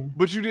it, yeah.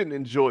 But you didn't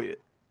enjoy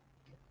it.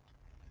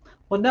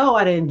 Well, no,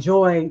 I didn't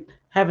enjoy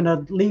having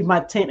to leave my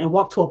tent and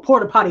walk to a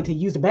porta potty to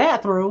use the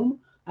bathroom.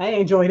 I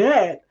didn't enjoy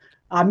that.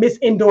 I miss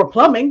indoor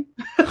plumbing.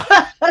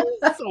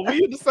 So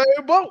we in the same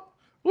boat.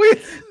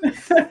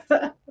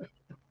 No,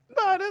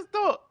 that's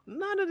not.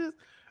 None of this.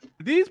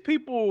 These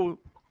people,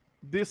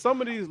 some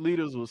of these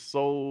leaders were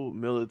so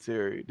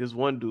military. This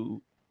one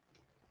dude,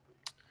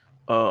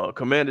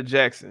 Commander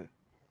Jackson.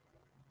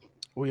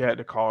 We had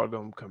to call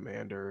them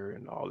Commander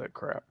and all that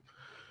crap.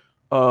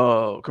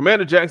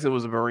 Commander Jackson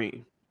was a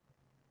Marine.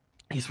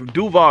 He's from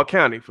Duval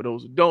County. For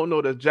those who don't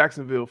know, that's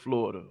Jacksonville,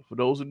 Florida. For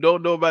those who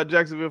don't know about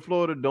Jacksonville,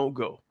 Florida, don't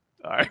go.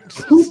 All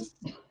right.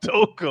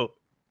 Don't go.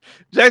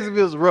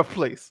 Jacksonville's a rough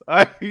place. All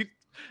right.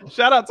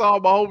 Shout out to all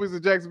my homies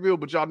in Jacksonville,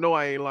 but y'all know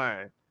I ain't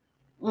lying.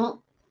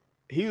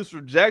 He was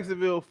from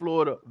Jacksonville,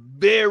 Florida,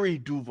 very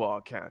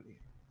Duval County.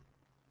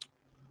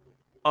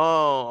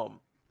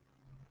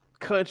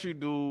 Country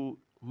dude,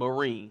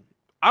 Marine.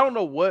 I don't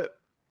know what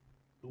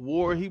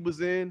war he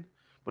was in,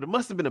 but it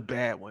must have been a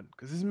bad one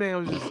because this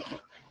man was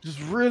just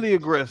really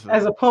aggressive.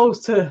 As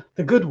opposed to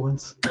the good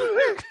ones.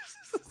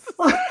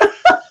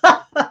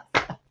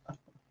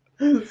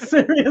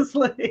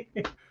 Seriously.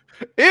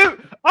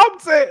 I'm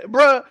saying,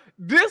 bro,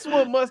 this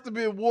one must have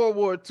been World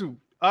War II.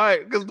 All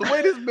right, because the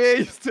way this man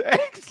used to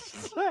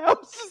act, I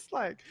was just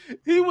like,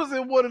 he was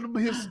in one of them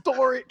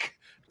historic.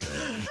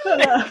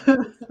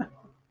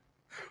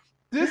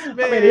 This man.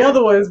 I mean, the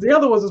other ones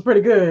was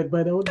pretty good,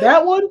 but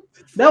that one,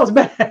 that was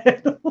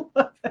bad.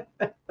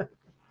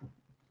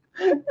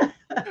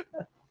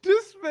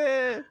 This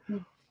man,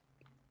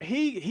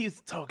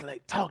 he's talk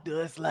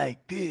to us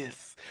like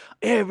this.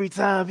 Every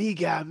time he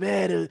got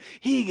mad,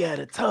 he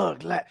gotta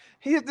talk like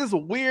he had this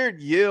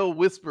weird yell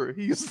whisper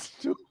he used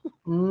to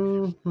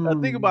do. I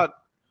think about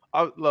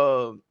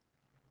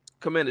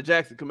Commander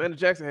Jackson. Commander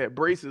Jackson had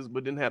braces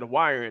but didn't have a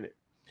wire in it.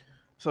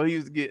 So he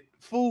used to get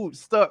food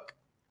stuck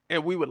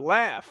and we would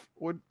laugh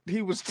when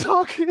he was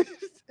talking.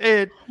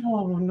 And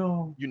oh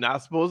no. You're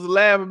not supposed to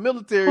laugh at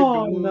military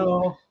dudes.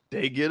 No.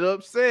 They get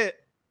upset.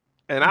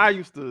 And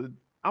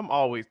I'm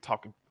always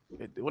talking.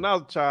 When I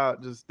was a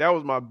child, that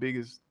was my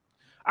biggest.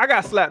 I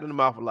got slapped in the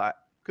mouth a lot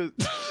because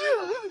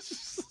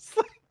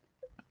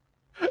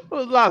it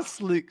was a lot of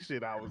slick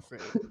shit I was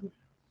saying.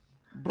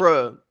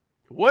 Bruh,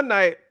 one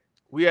night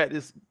we had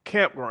this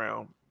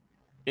campground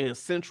in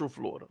Central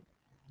Florida.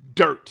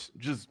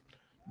 Just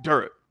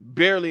dirt,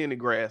 barely any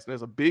grass.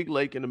 There's a big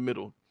lake in the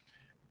middle.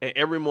 And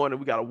every morning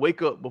we got to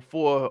wake up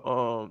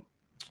before,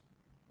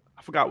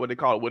 I forgot what they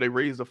call it, where they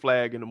raise the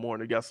flag in the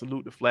morning. You got to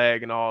salute the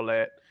flag and all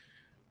that.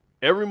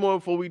 Every morning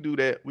before we do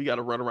that, we got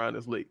to run around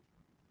this lake.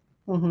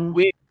 Mm-hmm.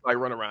 We ain't like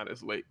run around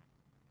this lake.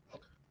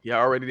 Y'all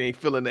already ain't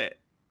feeling that.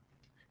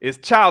 It's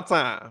chow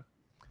time.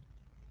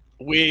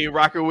 We ain't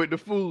rocking with the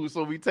food,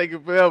 so we take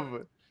it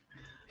forever.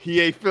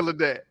 He ain't feeling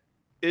that.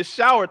 It's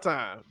shower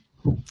time.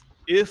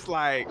 It's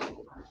like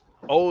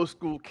old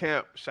school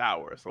camp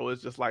shower. So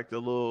it's just like the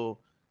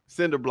little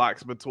cinder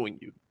blocks between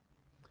you.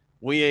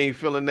 We ain't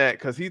feeling that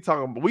because we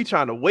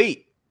trying to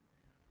wait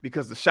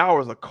because the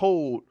showers are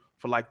cold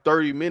for like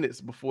 30 minutes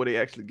before they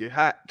actually get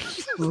hot.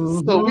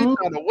 Mm-hmm. So we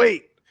trying to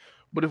wait.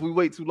 But if we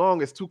wait too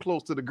long, it's too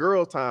close to the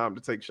girl time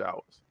to take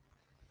showers.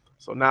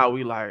 So now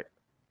we like,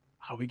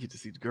 we get to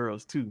see the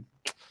girls too.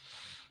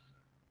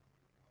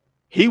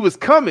 He was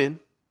coming.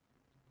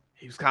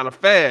 He was kind of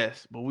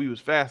fast, but we was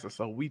faster.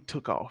 So we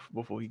took off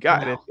before he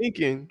got there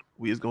thinking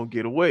we was going to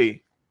get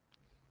away.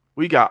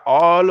 We got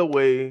all the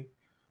way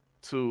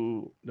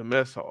to the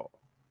mess hall.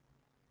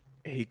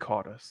 And he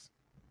caught us.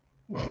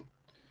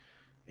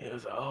 It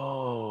was,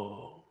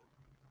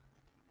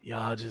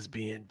 y'all just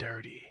being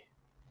dirty.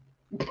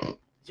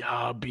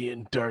 Y'all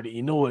being dirty.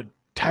 You know what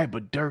type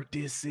of dirt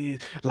this is?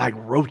 Like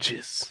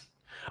roaches.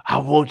 I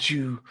want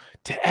you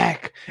to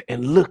act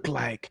and look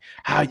like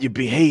how you're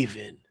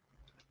behaving.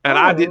 And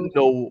I didn't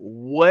know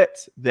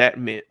what that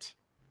meant.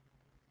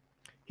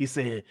 He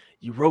said,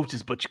 you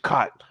roaches, but you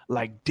caught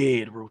like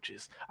dead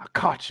roaches. I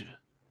caught you.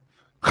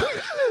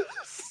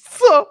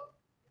 So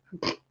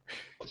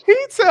he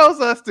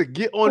tells us to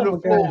get on the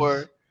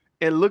floor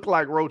and look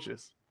like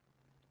roaches.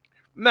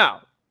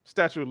 Now,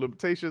 statute of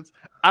limitations.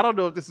 I don't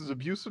know if this is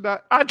abuse or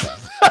not. I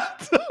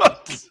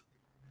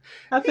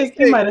think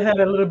he might have had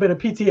a little bit of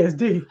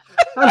PTSD.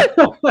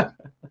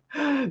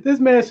 This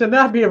man should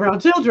not be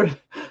around children.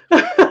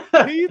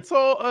 He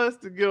told us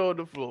to get on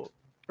the floor,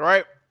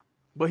 right?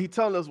 But he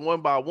telling us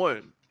one by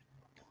one.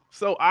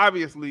 So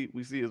obviously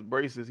we see his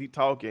braces. He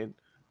talking.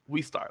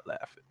 We start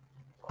laughing.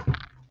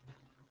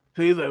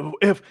 So he's like,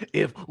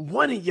 if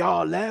one of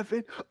y'all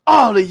laughing,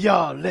 all of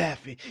y'all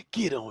laughing,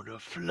 get on the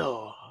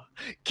floor.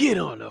 Get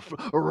on the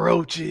floor.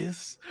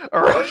 Roaches.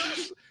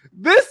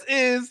 This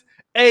is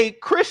a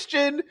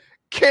Christian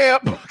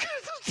camp.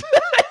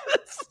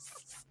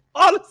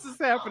 All this is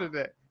happening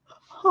there.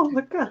 Oh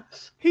my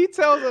gosh. He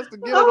tells us to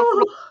get on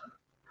the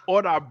floor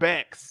on our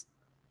backs.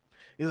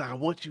 He's like, I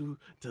want you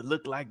to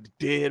look like the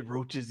dead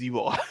roaches you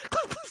are.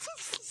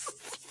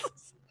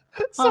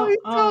 So he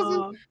tells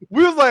us,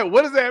 we was like,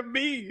 what does that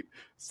mean?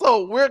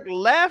 So we're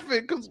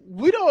laughing because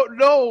we don't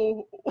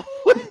know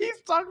what he's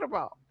talking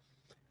about.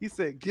 He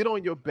said, get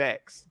on your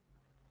backs.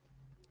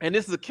 And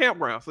this is a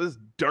campground, so it's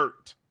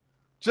dirt.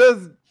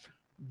 Just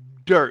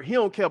dirt. He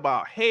don't care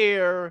about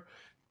hair,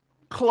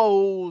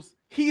 clothes.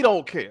 He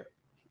don't care.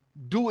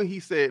 Do what he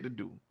said to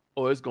do,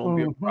 or it's going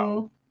to be a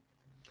problem.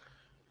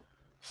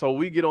 So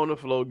we get on the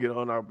floor, get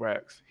on our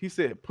backs. He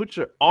said, put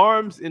your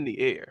arms in the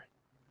air.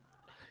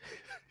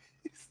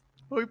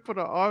 We put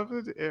our arms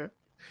in the air,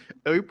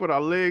 and we put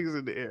our legs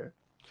in the air.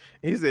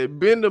 He said,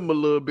 bend them a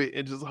little bit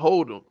and just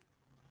hold them.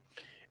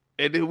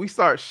 And then we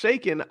start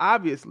shaking,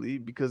 obviously,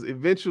 because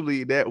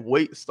eventually that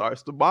weight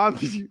starts to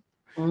bother you.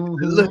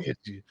 Look Mm-hmm. at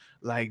you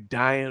like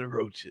dying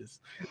roaches.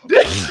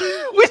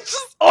 We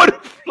just on the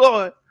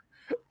floor,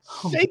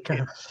 Oh my shaking.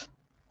 gosh.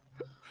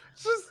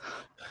 Just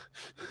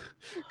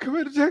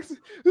Commander Jackson.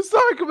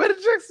 Sorry, Commander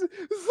Jackson.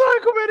 Sorry,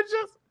 Commander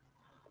Jackson.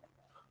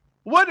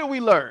 What did we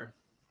learn?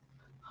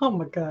 Oh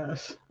my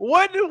gosh.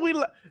 What did we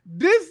learn?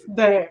 This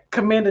That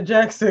Commander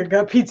Jackson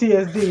got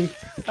PTSD.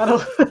 I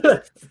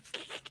don't.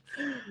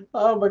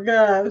 Oh my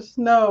gosh.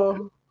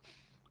 No.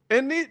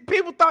 and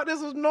people thought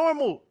this was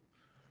normal.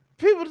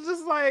 People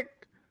just like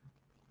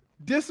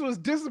this was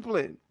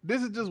discipline.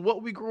 This is just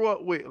what we grew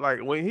up with. Like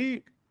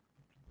when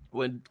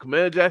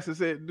Commander Jackson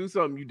said to do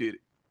something, you did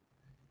it.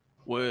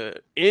 When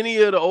any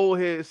of the old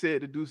heads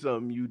said to do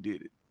something, you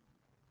did it.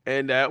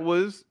 And that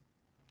was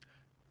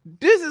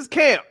this is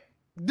camp.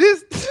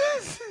 This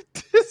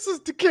this is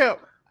the camp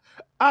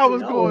I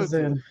was Y'all going was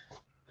to. in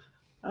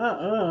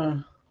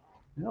I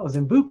was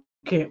in boot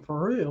camp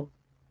for real.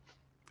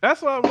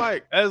 That's why I'm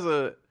like, as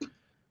a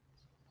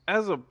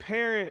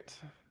parent,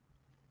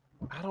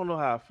 I don't know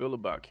how I feel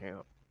about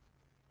camp.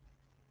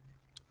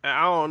 And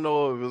I don't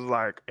know if it's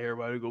like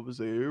everybody go and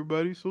say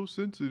everybody's so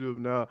sensitive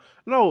now.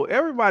 No,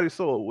 everybody's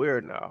so aware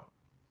now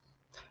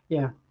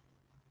Yeah.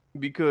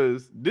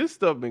 because this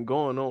stuff been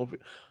going on.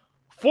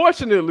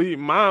 Fortunately,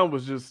 mine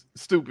was just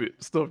stupid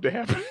stuff that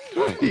happened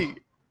to me.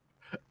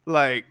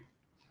 Like,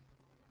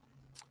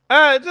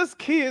 just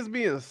kids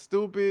being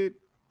stupid,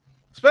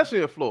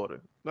 especially in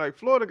Florida. Like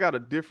Florida got a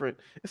different.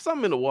 It's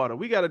something in the water.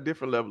 We got a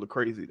different level of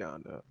crazy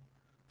down there.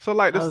 So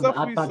like the stuff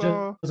I we thought you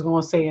was saw.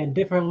 gonna say a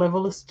different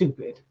level of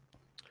stupid.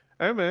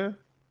 Hey man,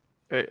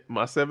 hey,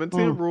 my Mm,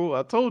 7-10 rule.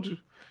 I told you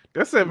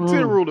that 7-10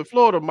 mm. rule in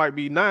Florida might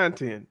be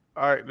 9-10.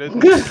 All right.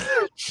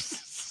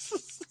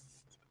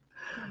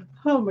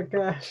 Oh my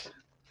gosh.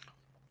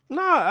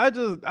 Nah,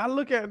 I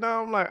look at it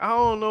now. I'm like, I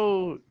don't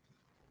know.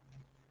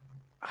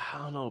 I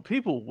don't know.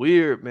 People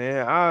weird,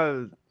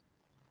 man.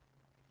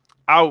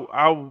 I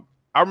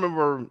I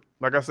remember,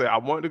 like I said, I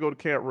wanted to go to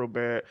camp real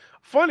bad.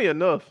 Funny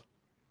enough,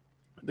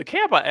 the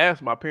camp I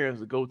asked my parents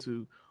to go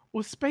to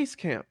was space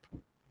camp.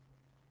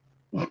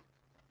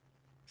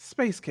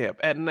 Space camp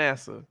at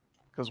NASA.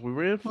 Because we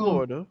were in Mm,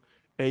 Florida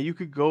and you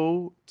could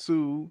go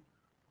to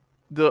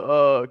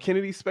the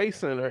Kennedy Space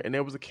Center and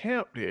there was a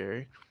camp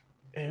there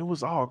and it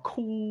was all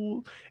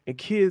cool and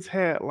kids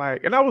had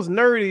like and I was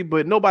nerdy,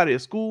 but nobody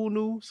at school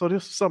knew. So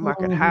this was something I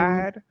could mm-hmm.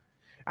 hide.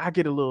 I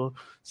get a little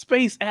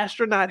space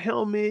astronaut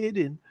helmet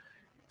and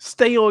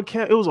stay on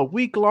camp. It was a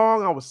week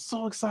long. I was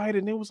so excited.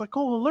 And it was like,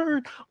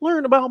 oh,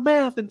 learn about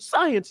math and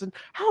science and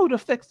how it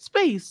affects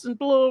space and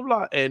blah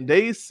blah. And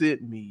they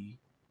sent me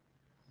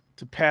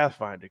to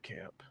Pathfinder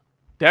camp.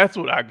 That's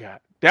what I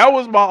got. That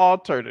was my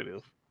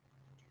alternative.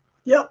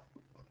 Yep.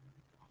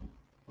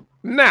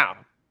 Now,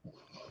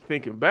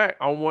 thinking back,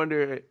 I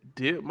wonder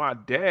did my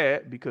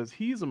dad, because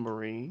he's a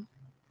Marine,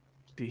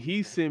 did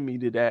he send me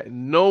to that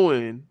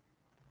knowing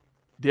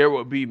there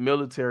would be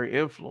military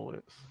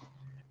influence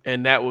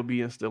and that would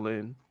be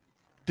instilling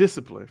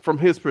discipline from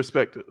his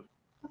perspective?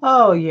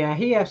 Oh he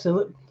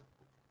absolutely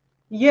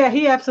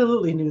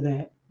knew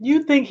that.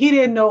 You think he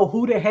didn't know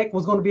who the heck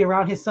was going to be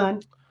around his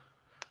son?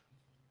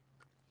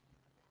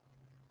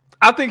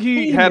 I think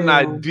he He had an knew.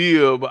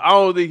 idea, but I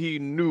don't think he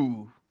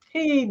knew.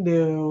 He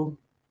knew.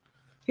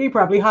 He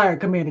probably hired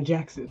Commander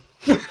Jackson.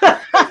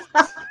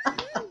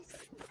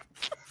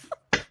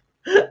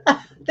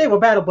 They were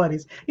battle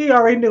buddies. He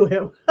already knew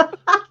him.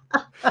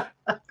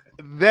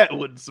 That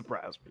wouldn't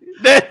surprise me.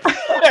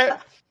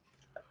 That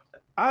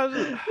I was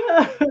just,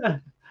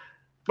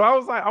 but I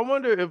was like, I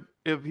wonder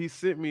if he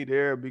sent me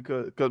there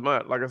because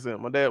my like I said,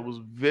 my dad was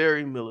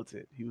very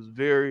militant. He was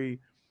very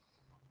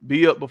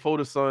be up before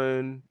the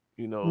sun,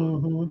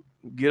 Hmm.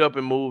 get up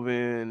and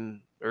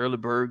moving. Early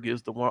bird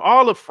gets the one.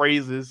 All the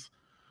phrases,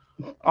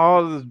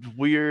 all the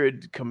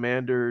weird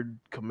commander,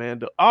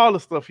 all the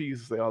stuff he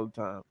used to say all the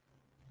time.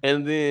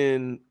 And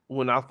then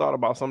when I thought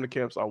about some of the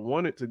camps I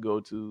wanted to go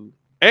to,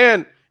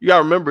 and you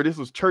gotta remember this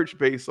was church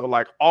based, so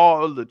like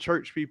all of the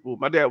church people,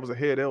 my dad was a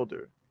head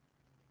elder.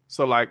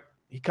 So like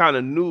he kind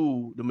of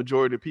knew the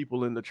majority of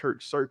people in the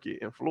church circuit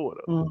in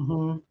Florida.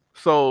 Hmm.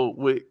 So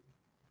with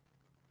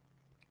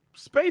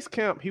space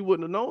camp, he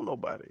wouldn't have known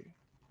nobody.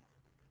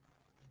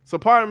 So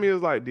part of me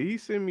is like, did he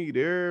send me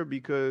there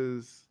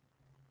because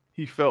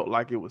he felt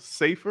like it was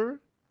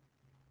safer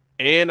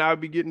and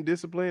I'd be getting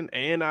disciplined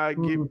and I'd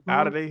get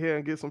out Hmm. of their hair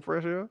and get some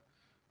fresh air?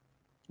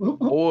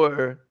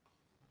 Or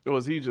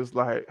was he just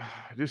like,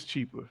 this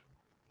cheaper?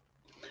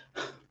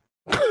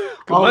 Because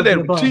All my of the dad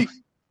was above. cheap.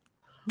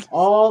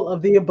 All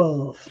of the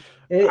above.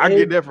 I get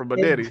It, that from my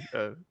it, daddy.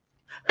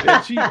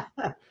 That cheap,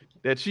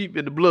 that cheap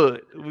in the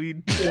blood.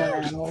 We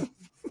wow.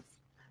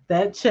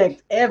 That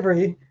checked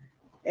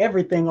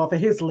everything off of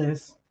his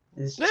list.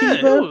 It's yeah, it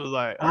cheaper. was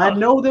like, I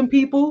know them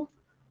people.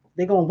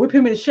 They're gonna whip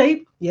him in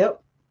shape.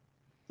 Yep.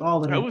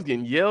 All of I that. was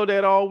getting yelled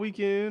at all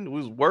weekend. We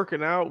was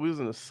working out. We was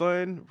in the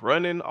sun,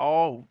 running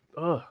all.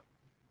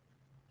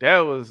 That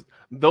was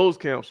those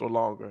camps were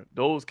longer.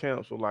 Those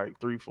camps were like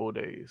 3-4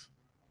 days.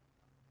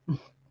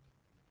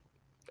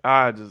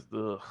 I just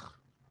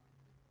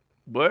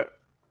but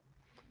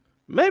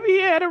maybe he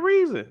had a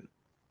reason.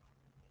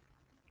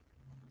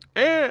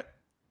 And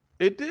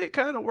it did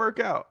kind of work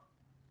out.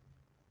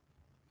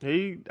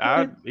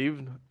 I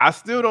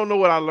still don't know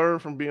what I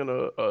learned from being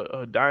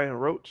a dying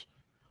roach,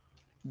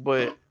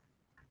 but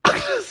I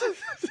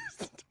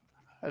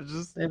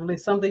definitely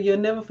something you'll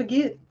never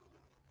forget.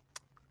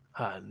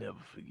 I'll never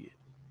forget.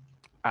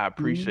 I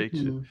appreciate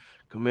you,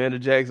 Commander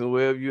Jackson,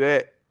 wherever you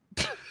at.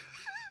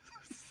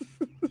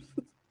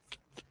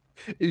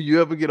 If you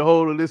ever get a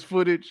hold of this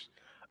footage,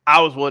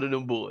 I was one of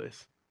them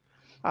boys.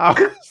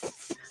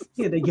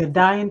 You're your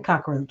dying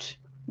cockroach.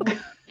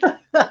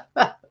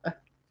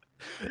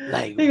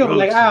 Like, he gonna be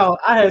like, oh,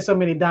 I had so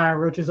many dying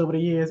roaches over the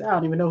years. I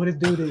don't even know who this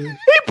dude is.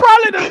 He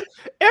probably does.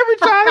 Every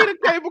child he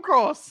came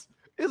across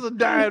is a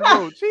dying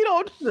roach. He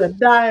don't. A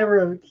dying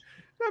roach.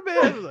 That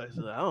man was like,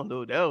 I don't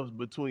know. That was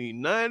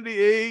between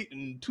 98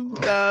 and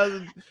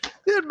 2000.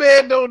 This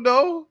man don't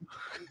know.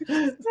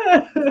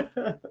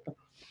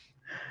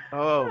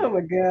 Oh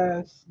my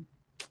gosh.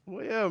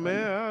 Well, yeah,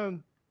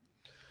 man.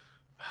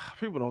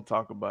 People don't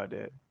talk about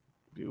that.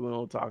 People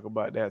don't talk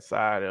about that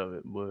side of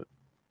it, but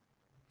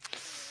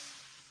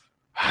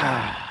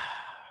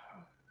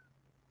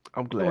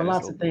I'm glad. There were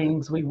lots of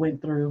things we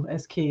went through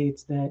as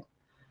kids that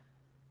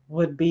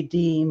would be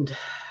deemed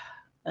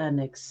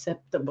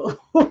unacceptable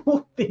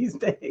these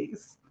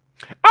days.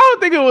 I don't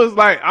think it was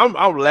like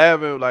I'm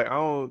laughing like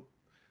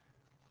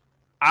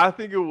I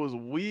think it was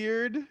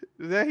weird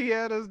that he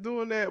had us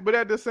doing that, but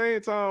at the same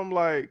time,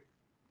 like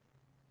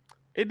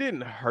it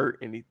didn't hurt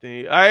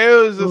anything.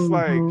 It was just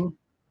like,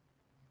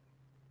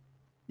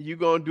 you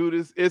gonna do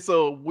this? It's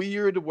a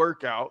weird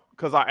workout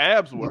because our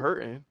abs were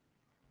hurting,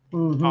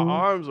 our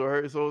arms were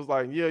hurting, so it's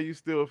like, yeah, you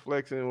still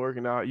flexing and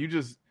working out. You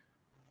just,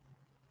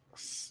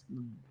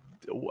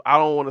 I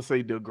don't want to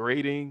say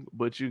degrading,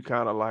 but you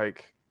kind of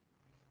like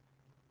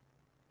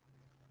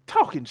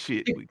talking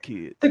shit with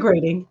kids.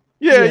 Degrading.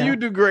 Yeah, you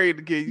degrade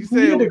the kids. You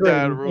say we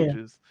died of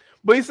roaches. Yeah.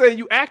 But he's saying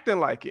you acting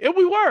like it. And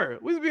we were.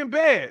 We was being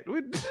bad.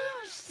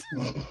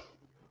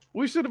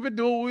 We should have been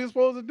doing what we were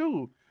supposed to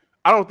do.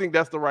 I don't think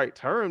that's the right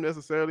term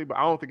necessarily, but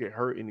I don't think it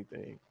hurt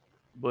anything.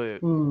 But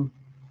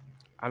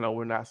I know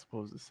we're not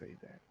supposed to say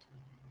that.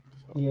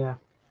 So, yeah.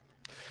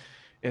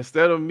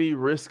 Instead of me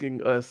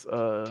risking us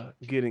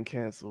getting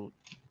canceled,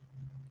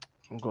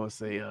 I'm going to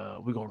say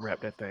we're going to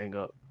wrap that thing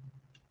up.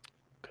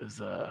 Because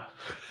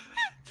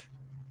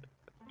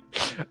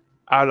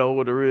I don't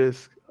want to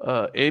risk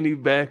any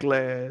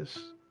backlash.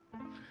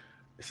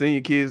 Send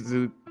your kids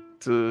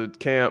to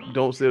camp.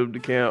 Don't send them to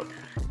camp.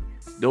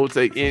 Don't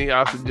take any of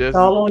our suggestions. It's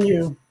all on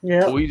you.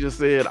 Yeah. We just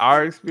said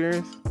our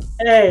experience.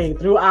 Hey,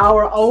 through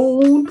our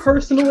own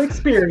personal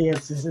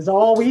experiences is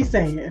all we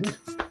saying.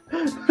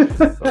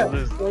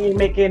 We ain't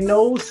making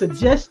no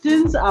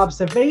suggestions,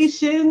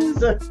 observations.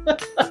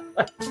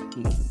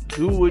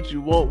 Do what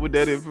you want with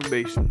that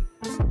information.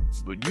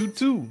 But you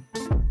too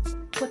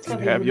can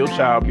have your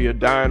child be a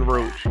dying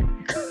roach.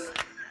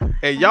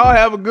 And y'all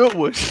have a good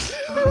one.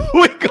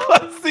 We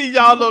gonna see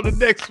y'all on the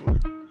next one.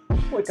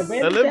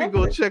 Now let me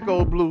go check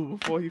on Blue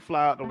before he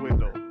fly out the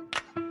window.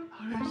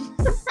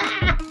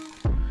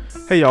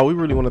 Hey y'all, we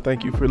really want to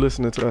thank you for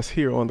listening to us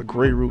here on the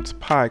Grey Roots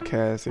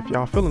podcast. If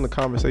y'all feeling the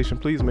conversation,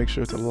 please make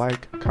sure to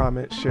like,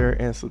 comment,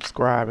 share, and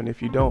subscribe. And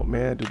if you don't,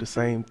 man, do the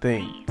same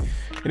thing.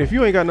 And if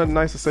you ain't got nothing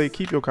nice to say,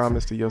 keep your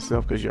comments to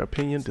yourself because your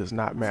opinion does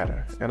not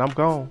matter. And I'm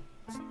gone.